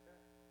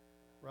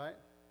 Right?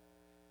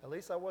 At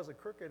least I wasn't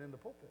crooked in the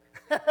pulpit.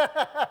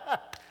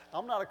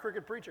 I'm not a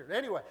crooked preacher.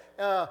 Anyway,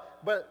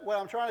 but what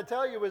I'm trying to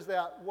tell you is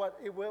that what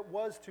it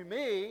was to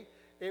me,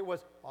 it was,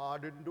 I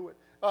didn't do it.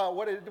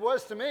 What it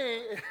was to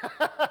me,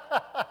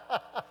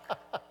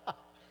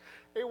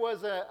 it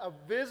was a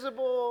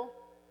visible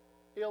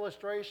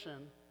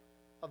illustration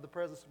of the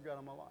presence of God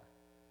in my life.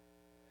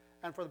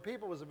 And for the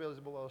people, it was a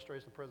visible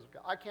illustration of the presence of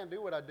God. I can't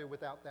do what I do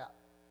without that.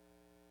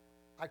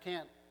 I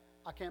can't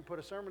put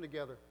a sermon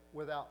together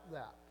without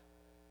that.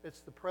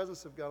 It's the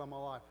presence of God in my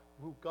life.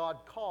 Who God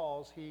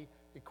calls, He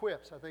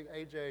equips. I think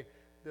AJ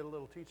did a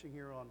little teaching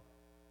here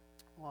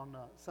on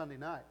Sunday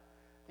night.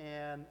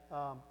 And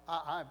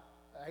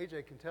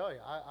AJ can tell you,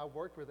 I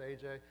worked with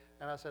AJ,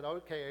 and I said,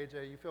 okay,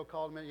 AJ, you feel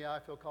called to ministry? Yeah, I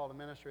feel called to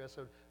ministry. I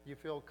said,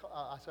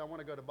 I said, I want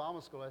to go to Bible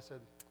school. I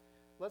said,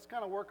 let's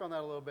kind of work on that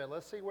a little bit.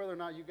 Let's see whether or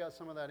not you got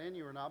some of that in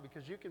you or not,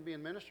 because you can be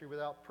in ministry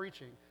without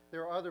preaching.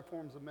 There are other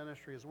forms of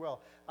ministry as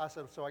well. I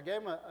said, so I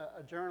gave him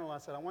a journal. I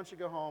said, I want you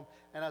to go home,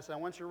 and I said, I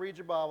want you to read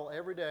your Bible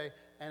every day,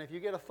 and if you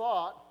get a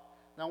thought,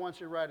 then I want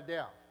you to write it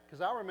down.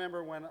 Because I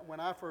remember when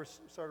I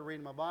first started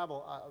reading my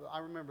Bible, I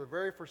remember the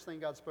very first thing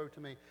God spoke to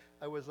me.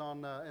 It was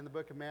in the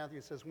book of Matthew.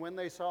 It says, when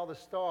they saw the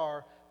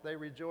star, they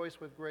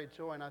rejoiced with great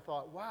joy. And I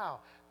thought,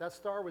 wow, that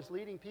star was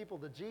leading people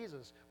to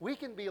Jesus. We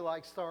can be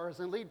like stars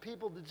and lead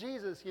people to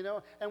Jesus, you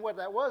know. And what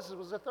that was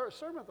a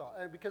sermon thought.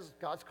 And because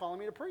God's calling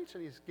me to preach,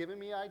 and He's giving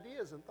me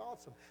ideas and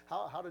thoughts of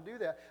how to do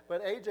that.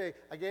 But AJ,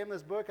 I gave him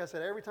this book. I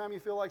said, every time you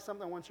feel like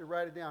something, I want you to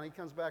write it down. He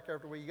comes back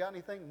after, well, you got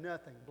anything?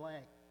 Nothing,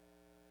 blank.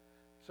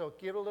 So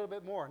give it a little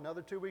bit more.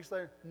 Another 2 weeks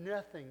later,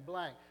 nothing,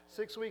 blank.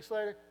 6 weeks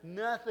later,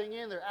 nothing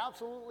in there,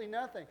 absolutely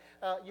nothing.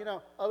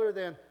 Other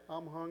than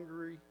I'm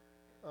hungry,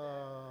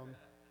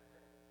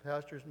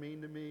 pastor's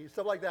mean to me,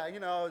 stuff like that.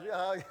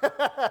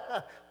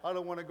 I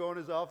don't want to go in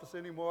his office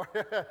anymore.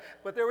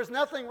 But there was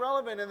nothing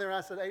relevant in there.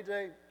 I said,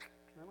 AJ,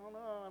 I don't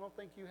know. I don't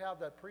think you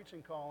have that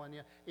preaching call in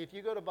you. If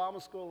you go to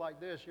Bible school like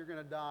this, you're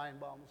going to die in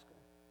Bible school.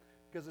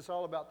 Because it's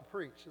all about the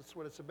preach. That's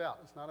what it's about.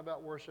 It's not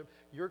about worship.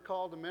 You're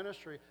called to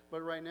ministry,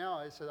 but right now,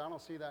 I said, I don't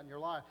see that in your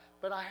life.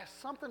 But I had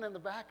something in the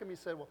back of me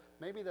said, well,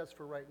 maybe that's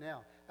for right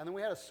now. And then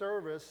we had a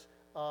service,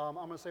 I'm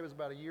going to say it was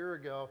about a year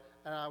ago,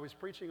 and I was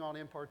preaching on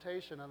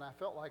impartation, and I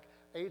felt like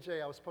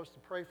AJ, I was supposed to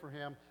pray for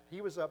him.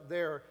 He was up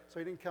there, so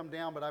he didn't come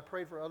down, but I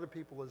prayed for other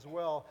people as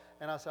well.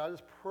 And I said, I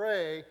just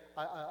pray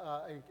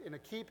in a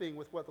keeping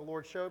with what the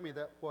Lord showed me,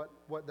 that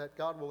that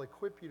God will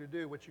equip you to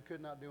do what you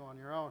could not do on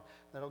your own,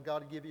 that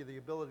God will give you the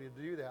ability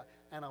to do that.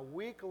 And a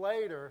week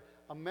later,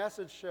 a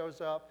message shows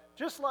up,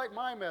 just like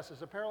my message.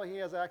 Apparently, he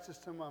has access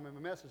to my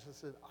message. I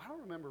said, I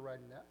don't remember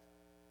writing that.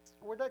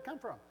 Where'd that come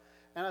from?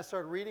 And I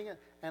started reading it,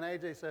 and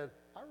AJ said,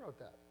 I wrote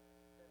that.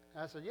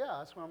 And I said, yeah,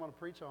 that's what I'm going to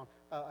preach on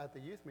at the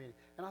youth meeting.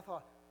 And I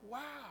thought, wow,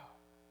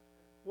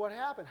 what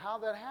happened?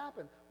 How'd that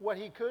happen? What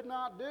he could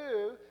not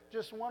do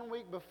just 1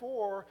 week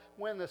before,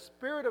 when the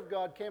Spirit of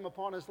God came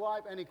upon his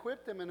life and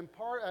equipped him, and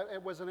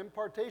it was an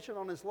impartation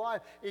on his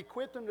life,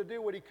 equipped him to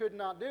do what he could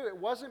not do. It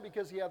wasn't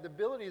because he had the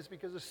ability, it's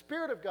because the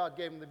Spirit of God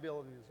gave him the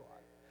ability in his life.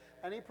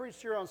 And he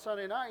preached here on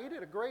Sunday night. He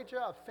did a great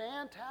job.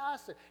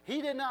 Fantastic.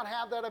 He did not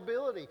have that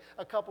ability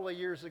a couple of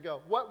years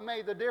ago. What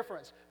made the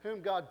difference?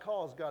 Whom God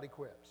calls, God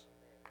equips.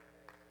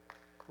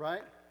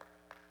 Right?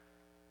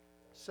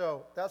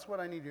 So that's what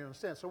I need you to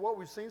understand. So what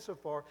we've seen so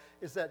far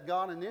is that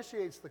God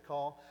initiates the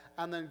call,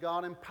 and then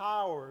God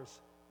empowers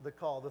the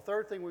call. The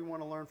third thing we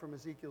want to learn from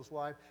Ezekiel's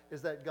life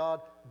is that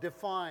God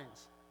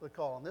defines the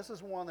call. And this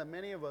is one that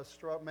many of us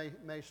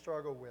may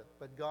struggle with,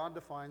 but God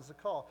defines the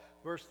call.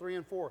 Verse 3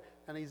 and 4,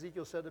 and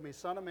Ezekiel said to me,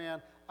 Son of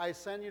man, I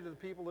send you to the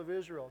people of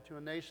Israel, to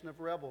a nation of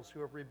rebels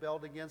who have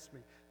rebelled against me.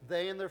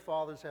 They and their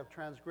fathers have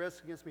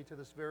transgressed against me to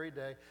this very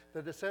day.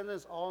 The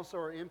descendants also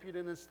are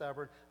impudent and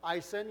stubborn. I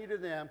send you to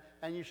them,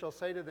 and you shall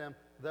say to them,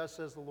 Thus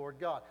says the Lord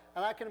God.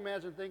 And I can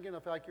imagine thinking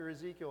of like your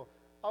Ezekiel,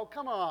 oh,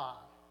 come on.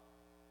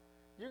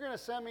 You're going to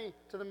send me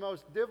to the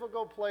most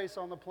difficult place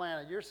on the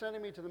planet. You're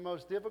sending me to the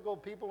most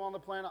difficult people on the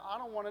planet. I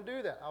don't want to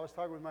do that. I was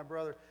talking with my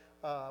brother,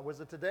 was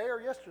it today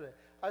or yesterday?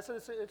 I said,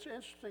 it's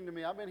interesting to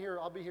me. I'll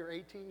be here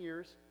 18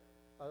 years.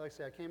 Like I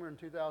say, I came here in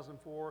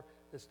 2004.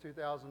 It's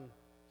 2000,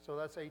 so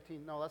that's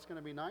 18. No, that's going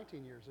to be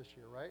 19 years this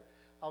year, right?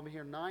 I'll be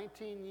here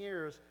 19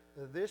 years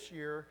this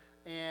year.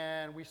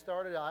 And we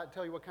started out, I'll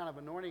tell you what kind of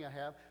anointing I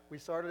have. We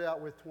started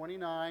out with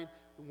 29,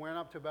 went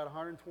up to about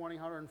 120,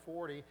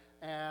 140.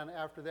 And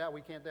after that,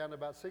 we came down to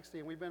about 60,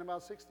 and we've been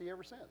about 60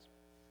 ever since.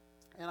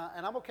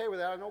 And I'm okay with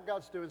that. I know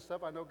God's doing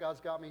stuff. I know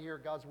God's got me here.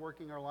 God's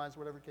working our lives,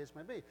 whatever the case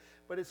may be.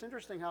 But it's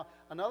interesting how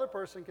another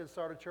person can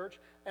start a church,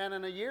 and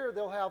in a year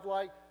they'll have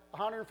like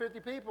 150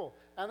 people,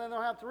 and then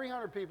they'll have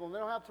 300 people, and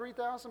they'll have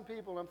 3,000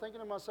 people. And I'm thinking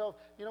to myself,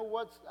 you know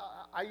what?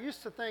 I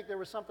used to think there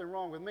was something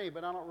wrong with me,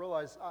 but I don't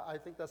realize. I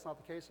think that's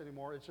not the case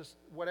anymore. It's just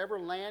whatever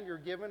land you're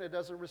given, it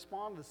doesn't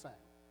respond the same.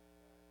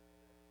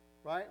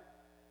 Right?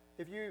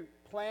 If you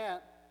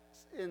plant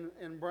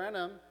in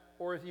Brenham,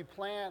 or if you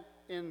plant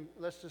in,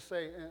 let's just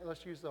say,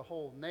 let's use the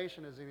whole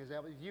nation as an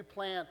example. If you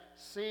plant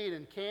seed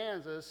in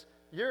Kansas,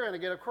 you're going to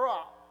get a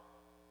crop,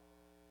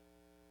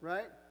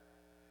 right?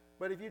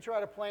 But if you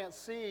try to plant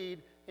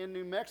seed in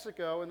New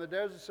Mexico, in the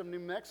deserts of New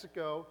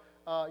Mexico,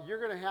 you're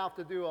going to have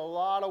to do a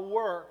lot of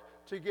work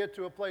to get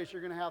to a place.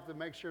 You're going to have to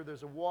make sure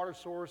there's a water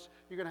source.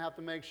 You're going to have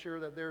to make sure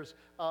that there's,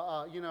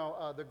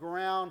 the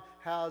ground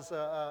has,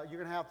 you're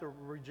going to have to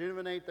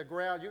rejuvenate the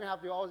ground. You're going to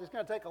have to do all this. It's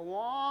going to take a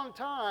long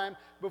time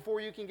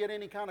before you can get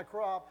any kind of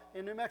crop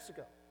in New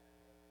Mexico,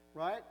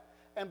 right?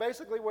 And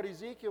basically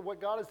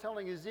what God is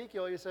telling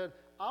Ezekiel, he said,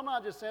 I'm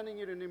not just sending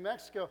you to New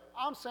Mexico,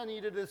 I'm sending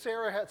you to the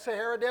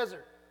Sahara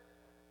Desert.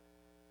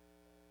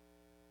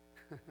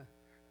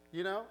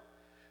 You know?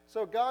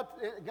 So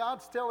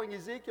God's telling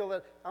Ezekiel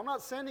that I'm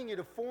not sending you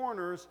to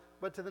foreigners,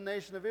 but to the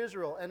nation of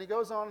Israel. And he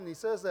goes on and he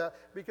says that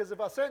because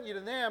if I sent you to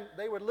them,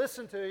 they would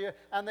listen to you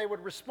and they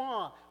would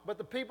respond. But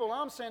the people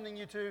I'm sending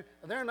you to,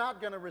 they're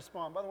not going to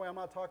respond. By the way, I'm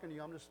not talking to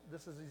you.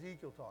 This is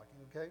Ezekiel talking,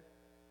 okay?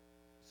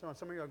 So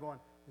some of you are going,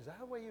 is that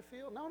the way you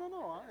feel?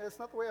 No. It's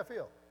not the way I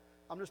feel.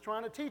 I'm just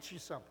trying to teach you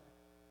something,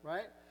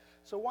 right?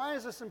 So why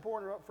is this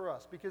important for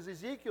us? Because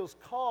Ezekiel's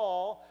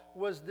call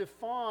was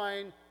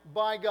defined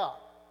by God.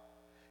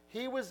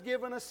 He was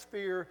given a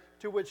sphere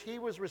to which he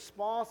was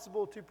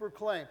responsible to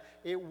proclaim.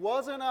 It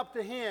wasn't up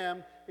to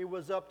him, it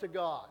was up to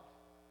God.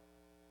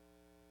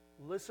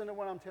 Listen to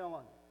what I'm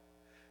telling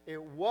you.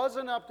 It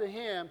wasn't up to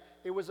him,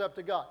 it was up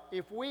to God.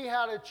 If we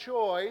had a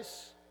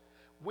choice,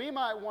 we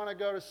might want to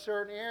go to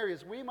certain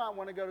areas. We might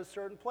want to go to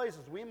certain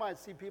places. We might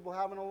see people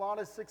having a lot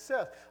of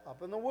success.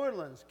 Up in the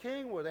Woodlands,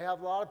 Kingwood, they have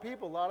a lot of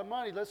people, a lot of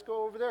money. Let's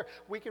go over there.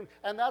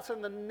 And that's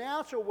in the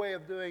natural way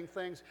of doing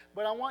things.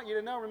 But I want you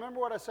to know, remember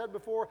what I said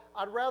before?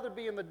 I'd rather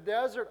be in the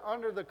desert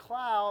under the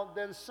cloud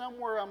than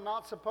somewhere I'm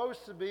not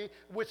supposed to be,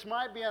 which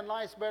might be a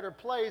nice, better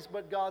place,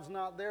 but God's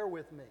not there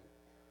with me.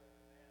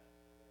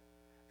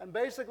 And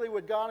basically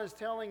what God is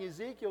telling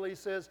Ezekiel, he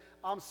says,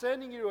 I'm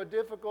sending you to a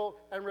difficult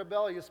and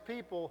rebellious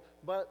people,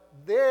 but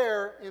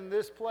there in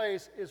this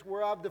place is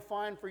where I've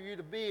defined for you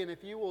to be. And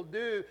if you will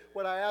do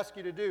what I ask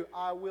you to do,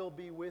 I will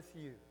be with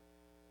you.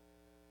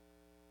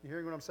 You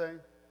hearing what I'm saying?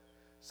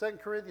 2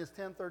 Corinthians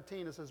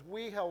 10:13, it says,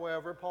 we,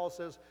 however, Paul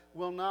says,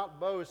 will not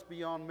boast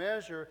beyond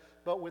measure,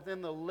 but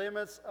within the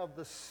limits of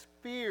the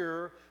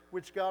sphere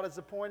which God has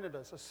appointed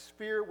us. A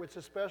sphere which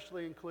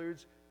especially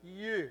includes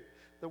you.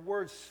 The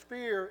word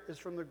sphere is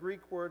from the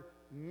Greek word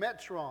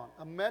metron.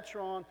 A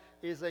metron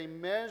is a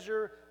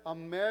measure, a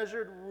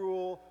measured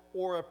rule,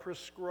 or a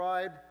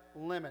prescribed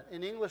limit.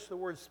 In English, the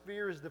word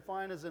sphere is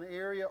defined as an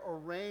area or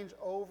range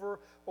over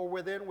or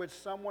within which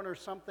someone or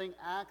something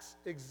acts,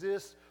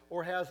 exists,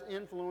 or has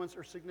influence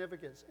or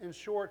significance. In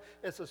short,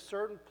 it's a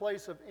certain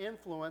place of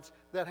influence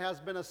that has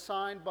been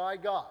assigned by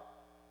God.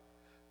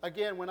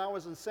 Again, when I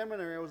was in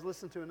seminary, I was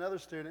listening to another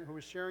student who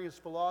was sharing his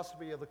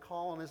philosophy of the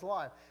call in his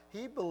life.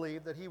 He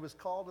believed that he was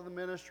called to the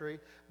ministry,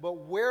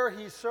 but where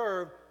he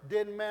served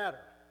didn't matter.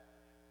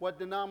 What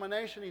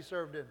denomination he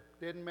served in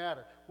didn't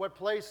matter. What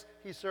place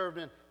he served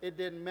in, it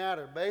didn't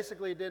matter.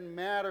 Basically, it didn't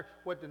matter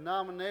what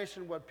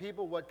denomination, what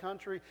people, what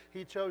country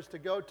he chose to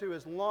go to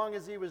as long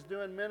as he was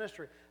doing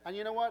ministry. And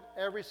you know what?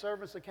 Every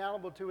servant's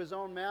accountable to his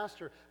own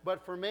master.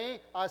 But for me,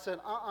 I said,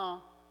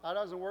 that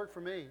doesn't work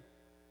for me.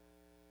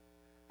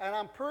 And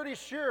I'm pretty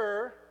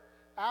sure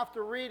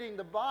after reading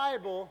the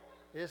Bible,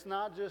 it's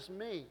not just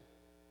me.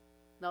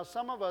 Now,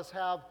 some of us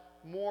have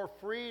more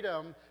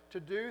freedom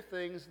to do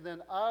things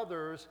than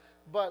others,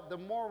 but the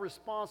more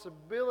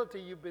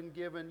responsibility you've been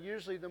given,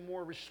 usually the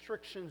more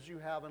restrictions you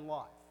have in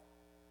life.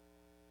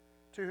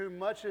 To whom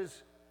much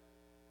is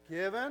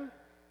given,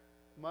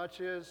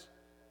 much is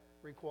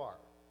required.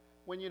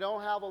 When you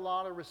don't have a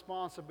lot of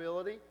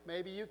responsibility,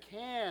 maybe you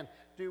can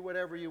do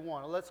whatever you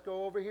want. Let's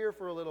go over here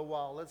for a little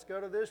while. Let's go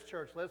to this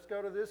church. Let's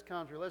go to this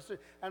country.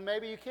 And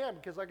maybe you can,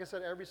 because like I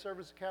said, every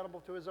servant's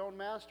accountable to his own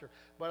master.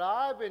 But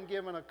I've been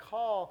given a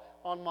call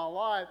on my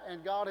life,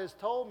 and God has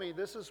told me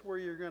this is where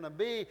you're going to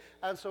be.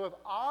 And so if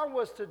I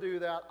was to do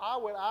that, I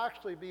would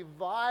actually be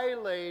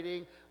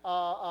violating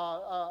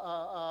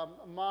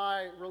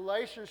my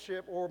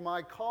relationship or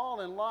my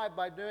call in life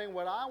by doing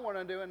what I want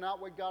to do and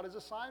not what God has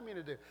assigned me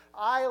to do.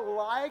 I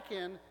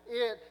liken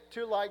it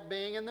to like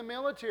being in the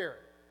military.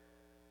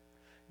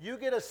 You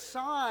get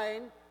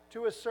assigned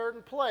to a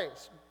certain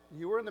place.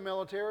 You were in the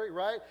military,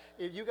 right?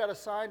 If you got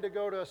assigned to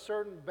go to a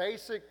certain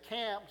basic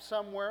camp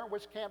somewhere,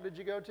 which camp did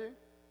you go to?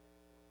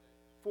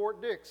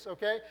 Fort Dix,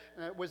 okay?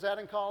 Was that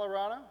in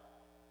Colorado?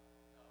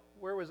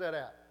 Where was that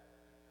at?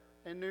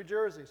 in New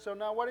Jersey. So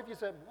now what if you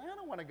said, I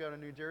don't want to go to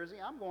New Jersey.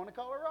 I'm going to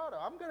Colorado.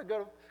 I'm going to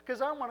go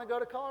because I want to go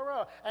to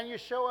Colorado. And you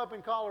show up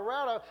in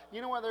Colorado,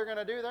 you know what they're going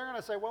to do? They're going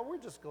to say, well, we're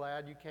just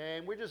glad you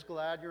came. We're just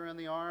glad you're in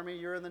the Army.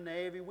 You're in the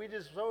Navy. We're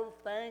just so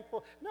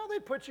thankful. No, they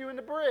put you in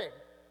the brig.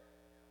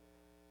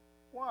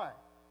 Why?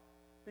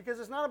 Because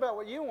it's not about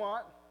what you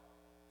want.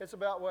 It's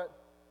about what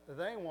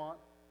they want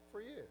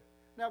for you.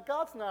 Now,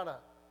 God's not a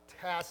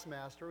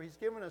taskmaster. He's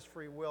given us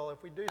free will.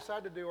 If we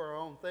decide to do our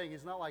own thing,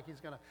 He's not like He's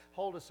going to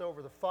hold us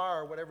over the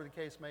fire, whatever the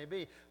case may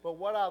be. But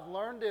what I've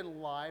learned in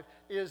life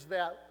is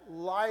that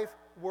life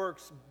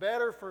works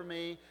better for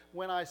me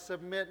when I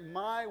submit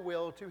my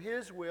will to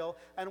His will.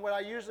 And what I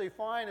usually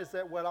find is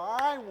that what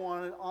I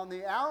wanted on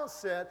the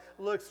outset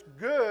looks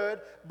good,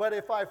 but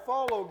if I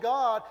follow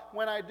God,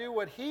 when I do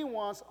what He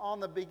wants on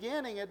the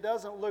beginning, it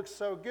doesn't look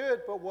so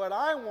good. But what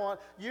I want,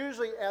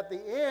 usually at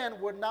the end,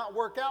 would not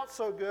work out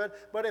so good.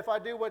 But if I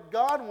do what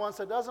God wants,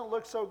 it doesn't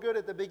look so good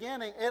at the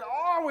beginning. It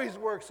always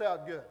works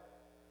out good.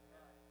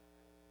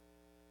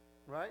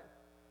 Right?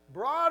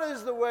 Broad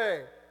is the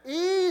way.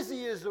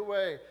 Easy is the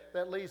way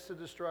that leads to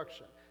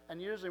destruction.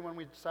 And usually when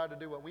we decide to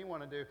do what we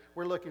want to do,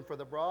 we're looking for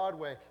the broad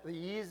way, the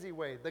easy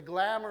way, the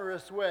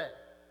glamorous way.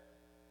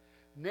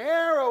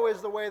 Narrow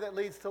is the way that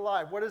leads to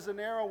life. What is the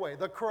narrow way?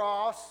 The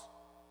cross.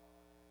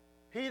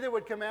 He that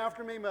would come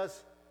after me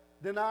must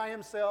deny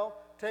himself,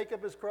 take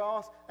up his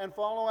cross, and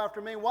follow after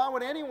me. Why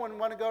would anyone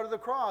want to go to the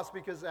cross?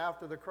 Because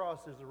after the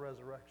cross there's a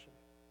resurrection.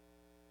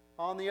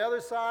 On the other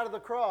side of the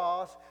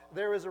cross,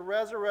 there is a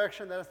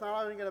resurrection that is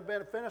not only going to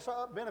benefit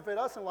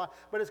us in life,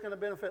 but it's going to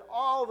benefit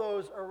all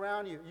those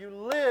around you. You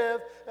live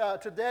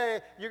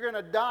today, you're going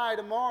to die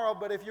tomorrow,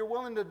 but if you're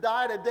willing to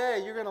die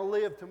today, you're going to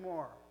live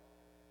tomorrow.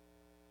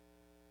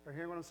 Are you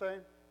hearing what I'm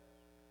saying?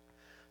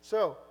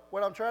 So,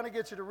 what I'm trying to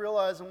get you to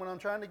realize and what I'm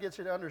trying to get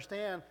you to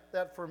understand,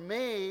 that for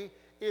me,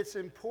 it's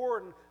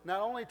important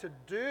not only to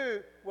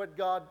do what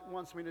God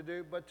wants me to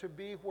do, but to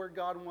be where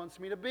God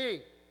wants me to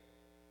be.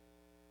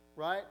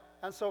 Right?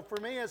 And so for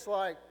me, it's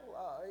like,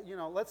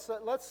 let's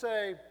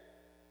say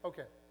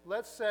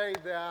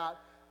that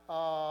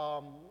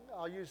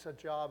I'll use a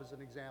job as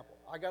an example.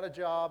 I got a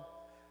job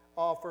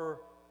offer,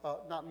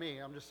 not me,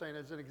 I'm just saying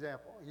as an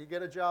example. You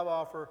get a job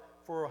offer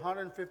for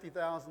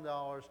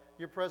 $150,000.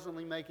 You're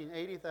presently making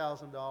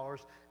 $80,000,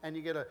 and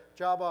you get a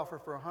job offer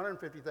for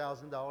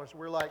 $150,000.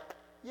 We're like,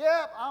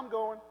 yep, I'm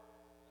going.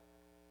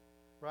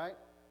 Right?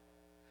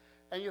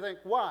 And you think,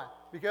 why?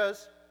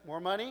 Because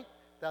more money?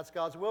 That's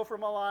God's will for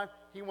my life.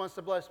 He wants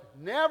to bless me.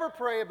 Never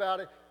pray about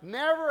it.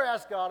 Never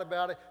ask God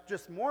about it.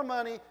 Just more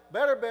money,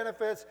 better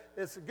benefits.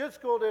 It's a good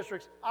school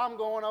districts. I'm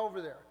going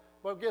over there.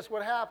 Well, guess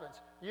what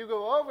happens? You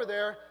go over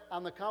there,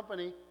 and the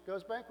company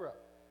goes bankrupt.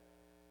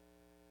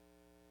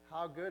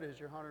 How good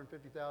is your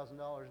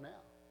 $150,000 now?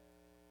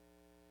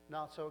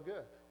 Not so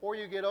good. Or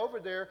you get over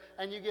there,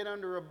 and you get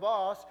under a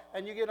boss,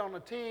 and you get on a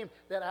team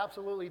that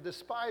absolutely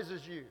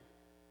despises you.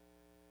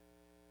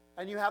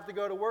 And you have to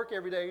go to work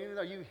every day, even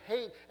though you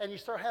hate, and you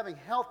start having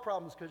health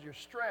problems because you're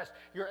stressed,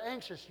 you're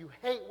anxious, you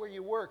hate where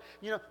you work,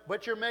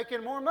 but you're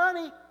making more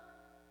money.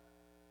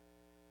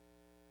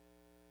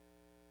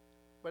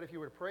 But if you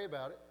were to pray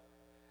about it,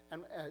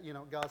 and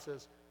God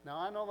says, now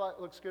I know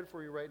that looks good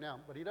for you right now,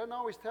 but He doesn't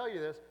always tell you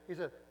this. He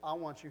said, I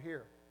want you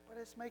here. But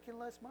it's making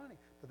less money.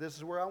 But this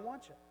is where I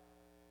want you.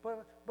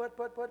 But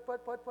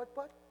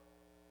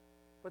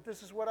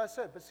this is what I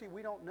said. But see,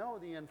 we don't know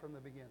the end from the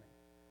beginning.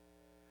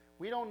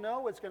 We don't know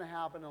what's going to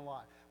happen in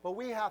life. But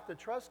we have to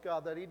trust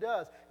God that He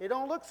does. It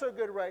don't look so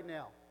good right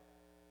now.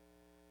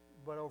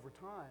 But over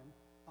time,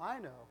 I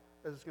know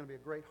that it's going to be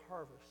a great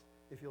harvest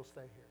if you'll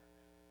stay here.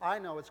 I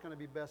know it's going to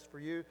be best for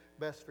you,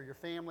 best for your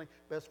family,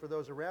 best for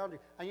those around you.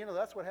 And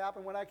that's what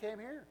happened when I came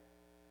here.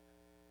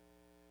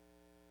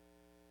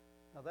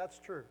 Now that's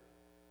true.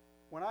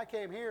 When I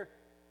came here,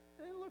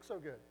 it didn't look so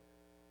good.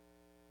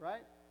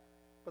 Right?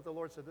 But the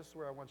Lord said, this is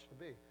where I want you to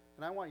be.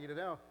 And I want you to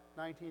know,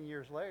 19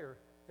 years later,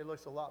 it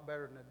looks a lot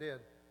better than it did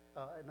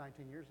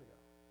 19 years ago,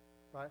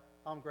 right?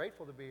 I'm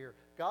grateful to be here.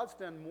 God's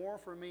done more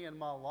for me in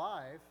my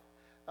life,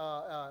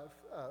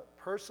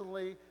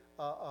 personally,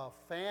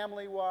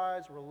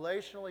 family-wise,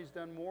 relationally. He's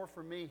done more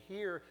for me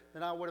here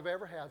than I would have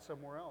ever had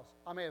somewhere else.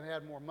 I may have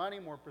had more money,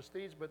 more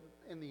prestige, but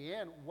in the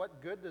end,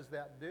 what good does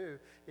that do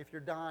if you're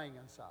dying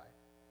inside?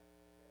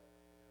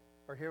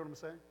 Or hear what I'm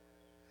saying?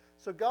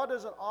 So God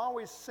doesn't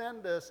always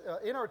send us.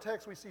 In our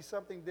text, we see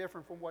something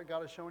different from what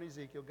God has shown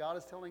Ezekiel. God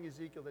is telling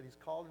Ezekiel that He's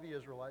called the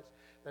Israelites,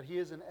 that he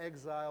is in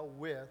exile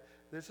with.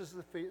 This is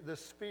the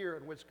sphere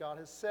in which God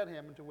has set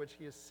him, into which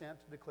He is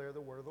sent to declare the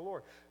word of the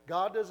Lord.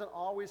 God doesn't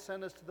always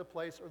send us to the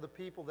place or the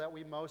people that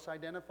we most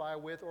identify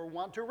with or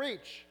want to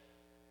reach.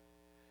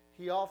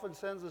 He often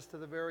sends us to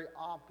the very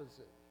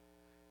opposite.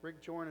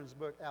 Rick Joyner's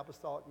book,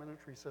 Apostolic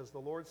Ministry, says the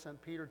Lord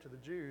sent Peter to the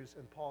Jews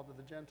and Paul to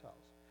the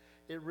Gentiles.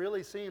 It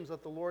really seems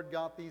that the Lord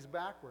got these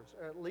backwards,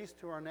 or at least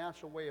to our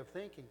natural way of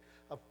thinking.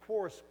 Of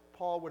course,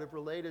 Paul would have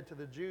related to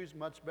the Jews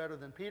much better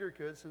than Peter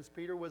could, since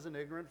Peter was an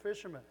ignorant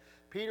fisherman.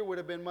 Peter would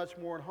have been much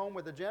more at home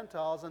with the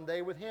Gentiles and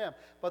they with him.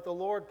 But the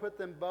Lord put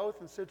them both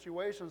in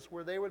situations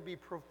where they would be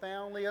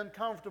profoundly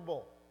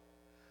uncomfortable.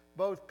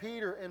 Both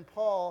Peter and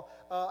Paul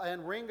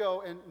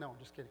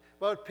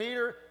Both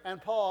Peter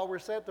and Paul were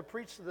sent to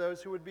preach to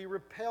those who would be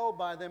repelled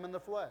by them in the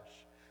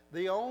flesh.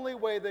 The only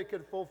way they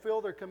could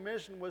fulfill their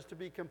commission was to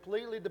be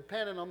completely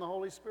dependent on the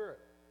Holy Spirit.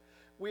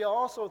 We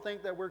also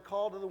think that we're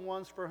called to the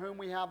ones for whom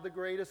we have the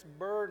greatest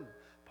burden.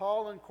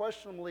 Paul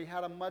unquestionably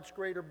had a much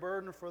greater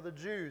burden for the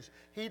Jews.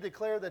 He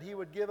declared that he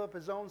would give up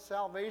his own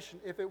salvation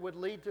if it would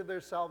lead to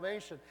their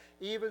salvation.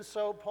 Even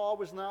so, Paul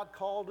was not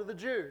called to the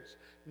Jews.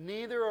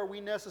 Neither are we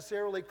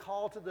necessarily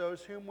called to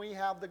those whom we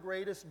have the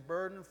greatest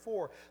burden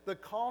for. The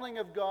calling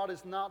of God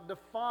is not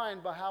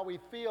defined by how we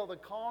feel. The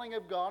calling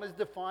of God is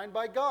defined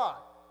by God.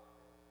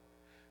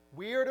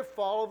 We are to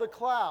follow the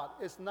cloud.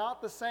 It's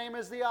not the same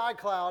as the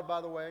iCloud, by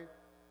the way.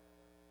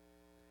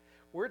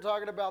 We're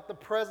talking about the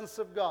presence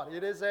of God.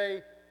 It is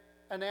an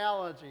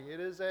analogy.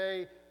 It is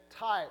a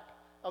type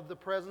of the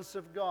presence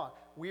of God.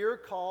 We are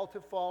called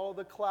to follow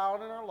the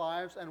cloud in our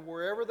lives, and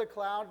wherever the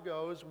cloud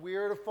goes, we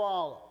are to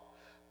follow.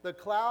 The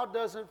cloud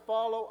doesn't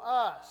follow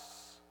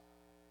us.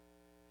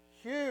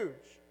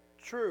 Huge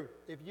truth.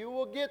 If you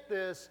will get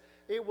this,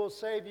 it will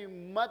save you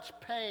much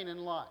pain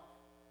in life.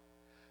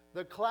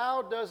 The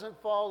cloud doesn't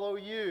follow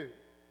you.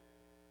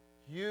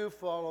 You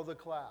follow the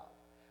cloud.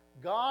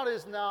 God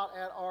is not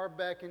at our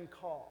beck and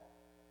call.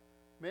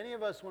 Many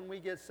of us, when we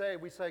get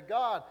saved, we say,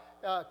 God,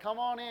 come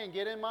on in,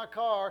 get in my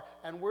car,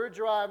 and we're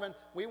driving.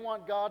 We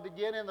want God to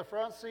get in the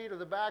front seat or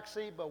the back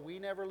seat, but we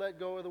never let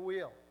go of the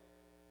wheel.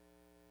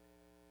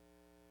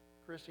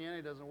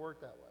 Christianity doesn't work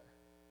that way.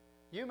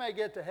 You may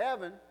get to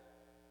heaven,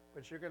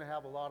 but you're going to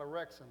have a lot of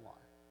wrecks in life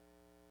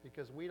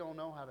because we don't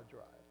know how to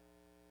drive.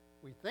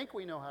 We think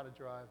we know how to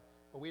drive,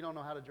 but we don't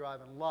know how to drive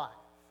in life.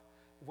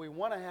 If we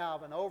want to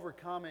have an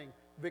overcoming,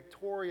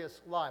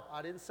 victorious life,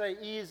 I didn't say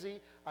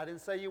easy, I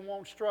didn't say you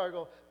won't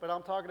struggle, but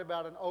I'm talking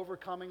about an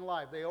overcoming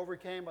life. They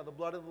overcame by the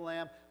blood of the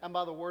Lamb and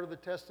by the word of the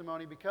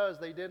testimony, because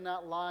they did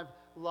not love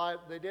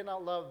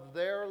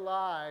their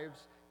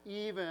lives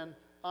even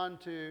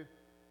unto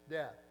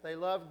death. They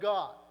loved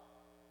God.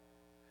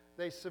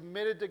 They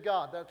submitted to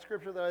God. That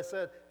scripture that I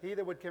said, he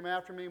that would come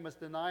after me must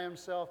deny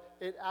himself.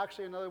 It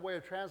actually, another way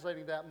of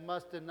translating that,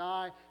 must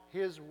deny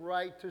his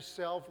right to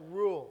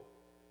self-rule.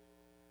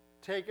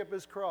 Take up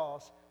his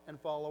cross and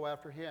follow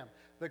after him.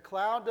 The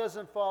cloud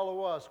doesn't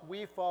follow us.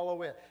 We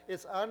follow it.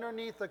 It's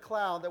underneath the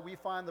cloud that we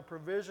find the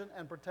provision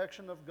and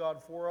protection of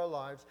God for our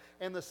lives.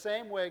 In the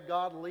same way,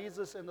 God leads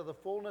us into the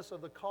fullness of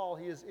the call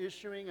he is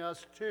issuing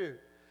us to.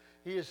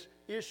 He is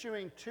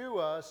issuing to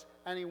us,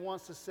 and he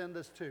wants to send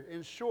us to.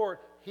 In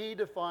short, he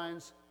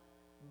defines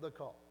the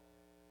call.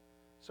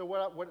 So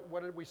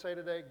what did we say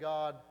today?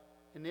 God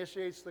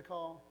initiates the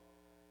call.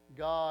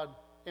 God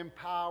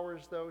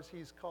empowers those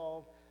he's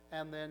called.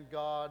 And then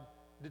God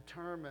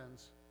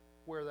determines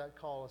where that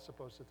call is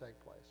supposed to take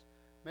place.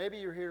 Maybe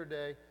you're here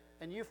today,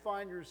 and you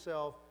find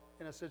yourself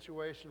in a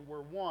situation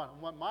where,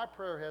 what my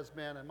prayer has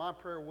been, and my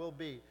prayer will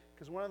be,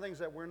 because one of the things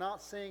that we're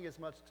not seeing as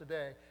much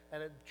today,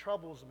 and it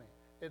troubles me,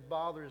 it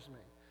bothers me,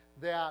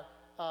 that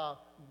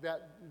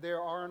there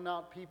are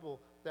not people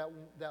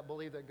that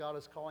believe that God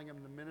is calling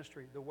them to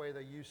ministry the way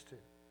they used to.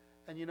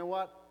 And you know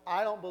what?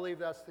 I don't believe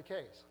that's the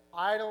case.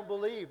 I don't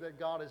believe that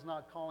God is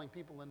not calling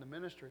people into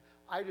ministry.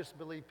 I just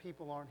believe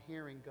people aren't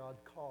hearing God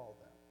call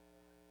them.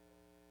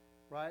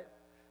 Right?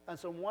 And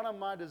so one of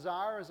my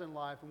desires in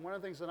life, and one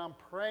of the things that I'm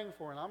praying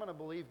for, and I'm going to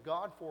believe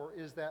God for,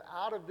 is that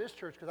out of this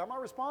church, because I'm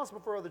not responsible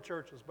for other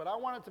churches, but I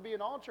want it to be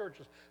in all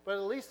churches, but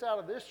at least out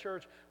of this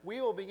church, we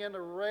will begin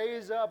to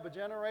raise up a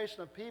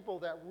generation of people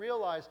that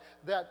realize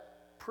that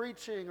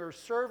preaching or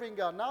serving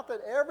God, not that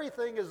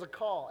everything is a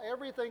call.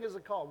 Everything is a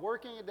call.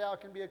 Working it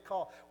out can be a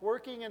call.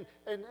 Working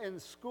in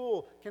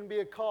school can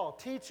be a call.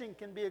 Teaching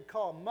can be a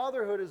call.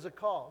 Motherhood is a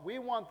call. We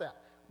want that.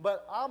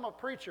 But I'm a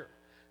preacher.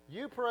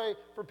 You pray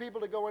for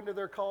people to go into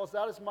their calls.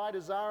 That is my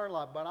desire in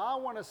life. But I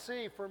want to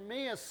see, for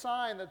me, a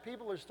sign that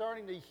people are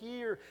starting to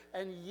hear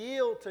and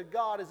yield to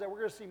God is that we're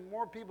going to see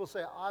more people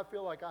say, I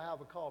feel like I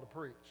have a call to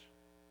preach.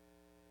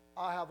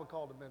 I have a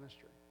call to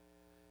ministry.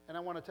 And I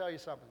want to tell you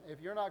something.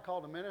 If you're not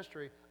called to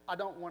ministry, I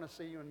don't want to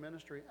see you in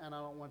ministry, and I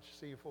don't want to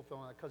see you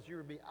fulfilling that, because you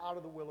would be out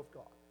of the will of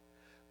God.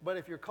 But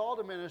if you're called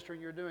to ministry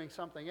and you're doing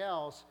something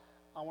else,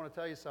 I want to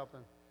tell you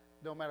something.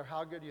 No matter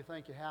how good you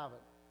think you have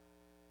it,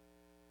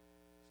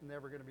 it's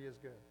never going to be as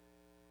good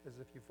as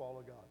if you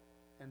follow God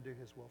and do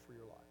his will for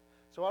your life.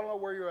 So I don't know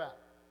where you're at.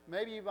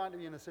 Maybe you might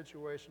be in a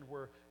situation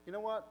where, you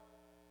know what?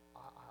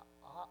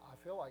 I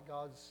feel like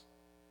God's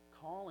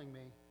calling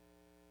me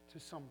to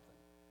something.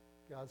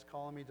 God's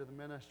calling me to the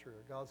ministry,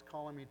 or God's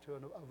calling me to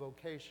a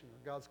vocation,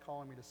 or God's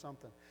calling me to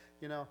something.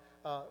 You know,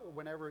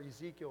 whenever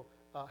Ezekiel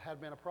had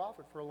been a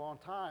prophet for a long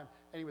time,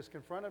 and he was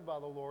confronted by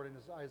the Lord in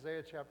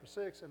Isaiah chapter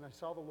 6, and he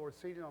saw the Lord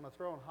seated on a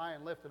throne high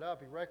and lifted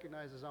up. He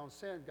recognized his own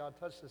sin. God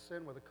touched his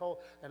sin with a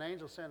coal. An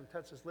angel sent and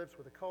touched his lips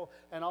with a coal.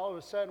 And all of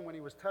a sudden, when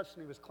he was touched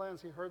and he was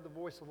cleansed, he heard the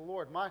voice of the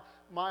Lord.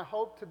 My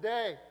hope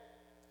today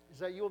is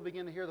that you will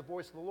begin to hear the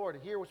voice of the Lord.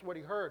 And here was what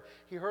he heard.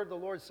 He heard the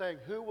Lord saying,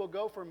 who will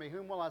go for me?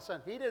 Whom will I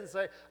send? He didn't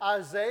say,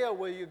 Isaiah,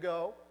 will you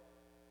go?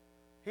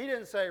 He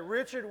didn't say,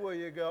 Richard, will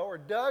you go? Or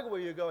Doug, will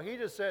you go? He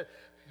just said,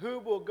 who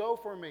will go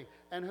for me?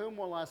 And whom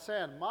will I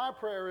send? My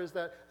prayer is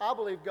that I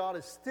believe God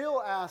is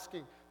still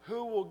asking,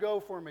 who will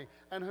go for me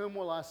and whom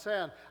will I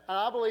send? And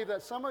I believe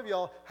that some of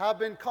y'all have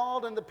been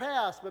called in the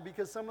past, but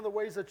because some of the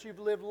ways that you've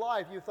lived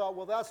life, you thought,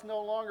 well, that's no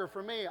longer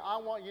for me. I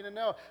want you to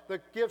know the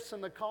gifts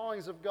and the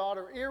callings of God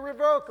are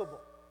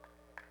irrevocable.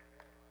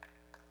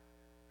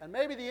 And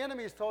maybe the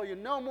enemy's told you,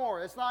 no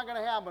more, it's not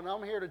going to happen.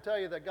 I'm here to tell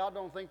you that God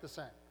don't think the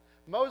same.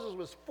 Moses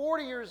was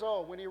 40 years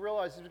old when he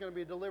realized he was going to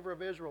be a deliverer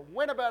of Israel,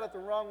 went about it the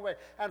wrong way,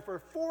 and for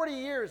 40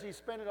 years he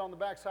spent it on the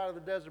backside of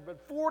the desert.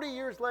 But 40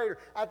 years later,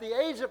 at the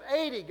age of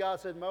 80, God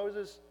said,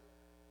 Moses,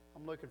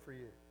 I'm looking for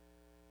you.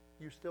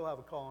 You still have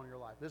a call on your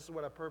life. This is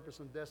what I purpose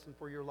and destined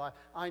for your life.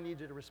 I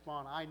need you to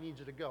respond. I need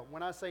you to go.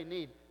 When I say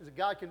need, is that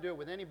God can do it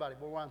with anybody.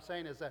 But what I'm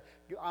saying is that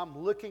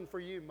I'm looking for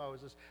you,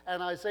 Moses.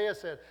 And Isaiah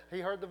said,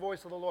 he heard the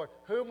voice of the Lord.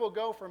 Whom will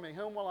go for me?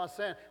 Whom will I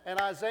send? And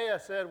Isaiah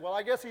said, well,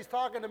 I guess he's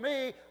talking to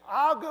me.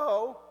 I'll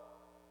go.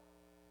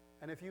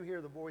 And if you hear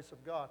the voice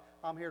of God,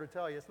 I'm here to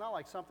tell you, it's not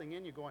like something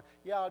in you going,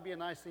 yeah, it'd be a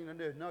nice thing to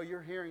do. No,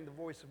 you're hearing the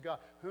voice of God.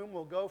 Whom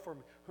will go for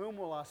me? Whom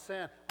will I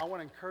send? I want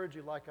to encourage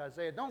you like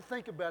Isaiah. Don't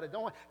think about it.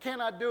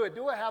 Can I do it?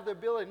 Do I have the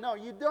ability? No,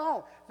 you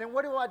don't. Then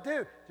what do I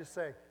do? Just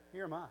say,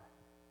 here am I.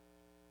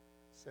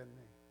 Send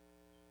me.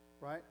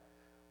 Right?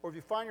 Or if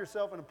you find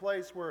yourself in a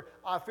place where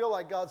I feel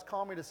like God's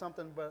called me to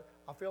something, but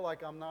I feel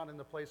like I'm not in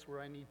the place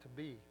where I need to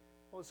be.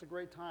 Well, it's a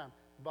great time.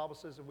 The Bible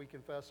says that we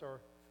confess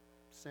our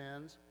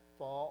sins,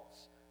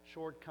 faults,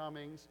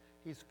 shortcomings.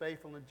 He's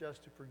faithful and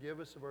just to forgive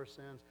us of our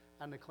sins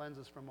and to cleanse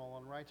us from all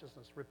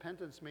unrighteousness.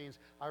 Repentance means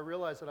I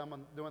realize that I'm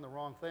doing the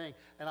wrong thing,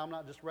 and I'm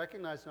not just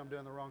recognizing I'm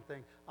doing the wrong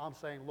thing. I'm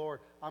saying, Lord,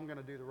 I'm going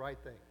to do the right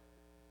thing.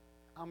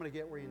 I'm going to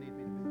get where you need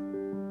me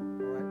to be.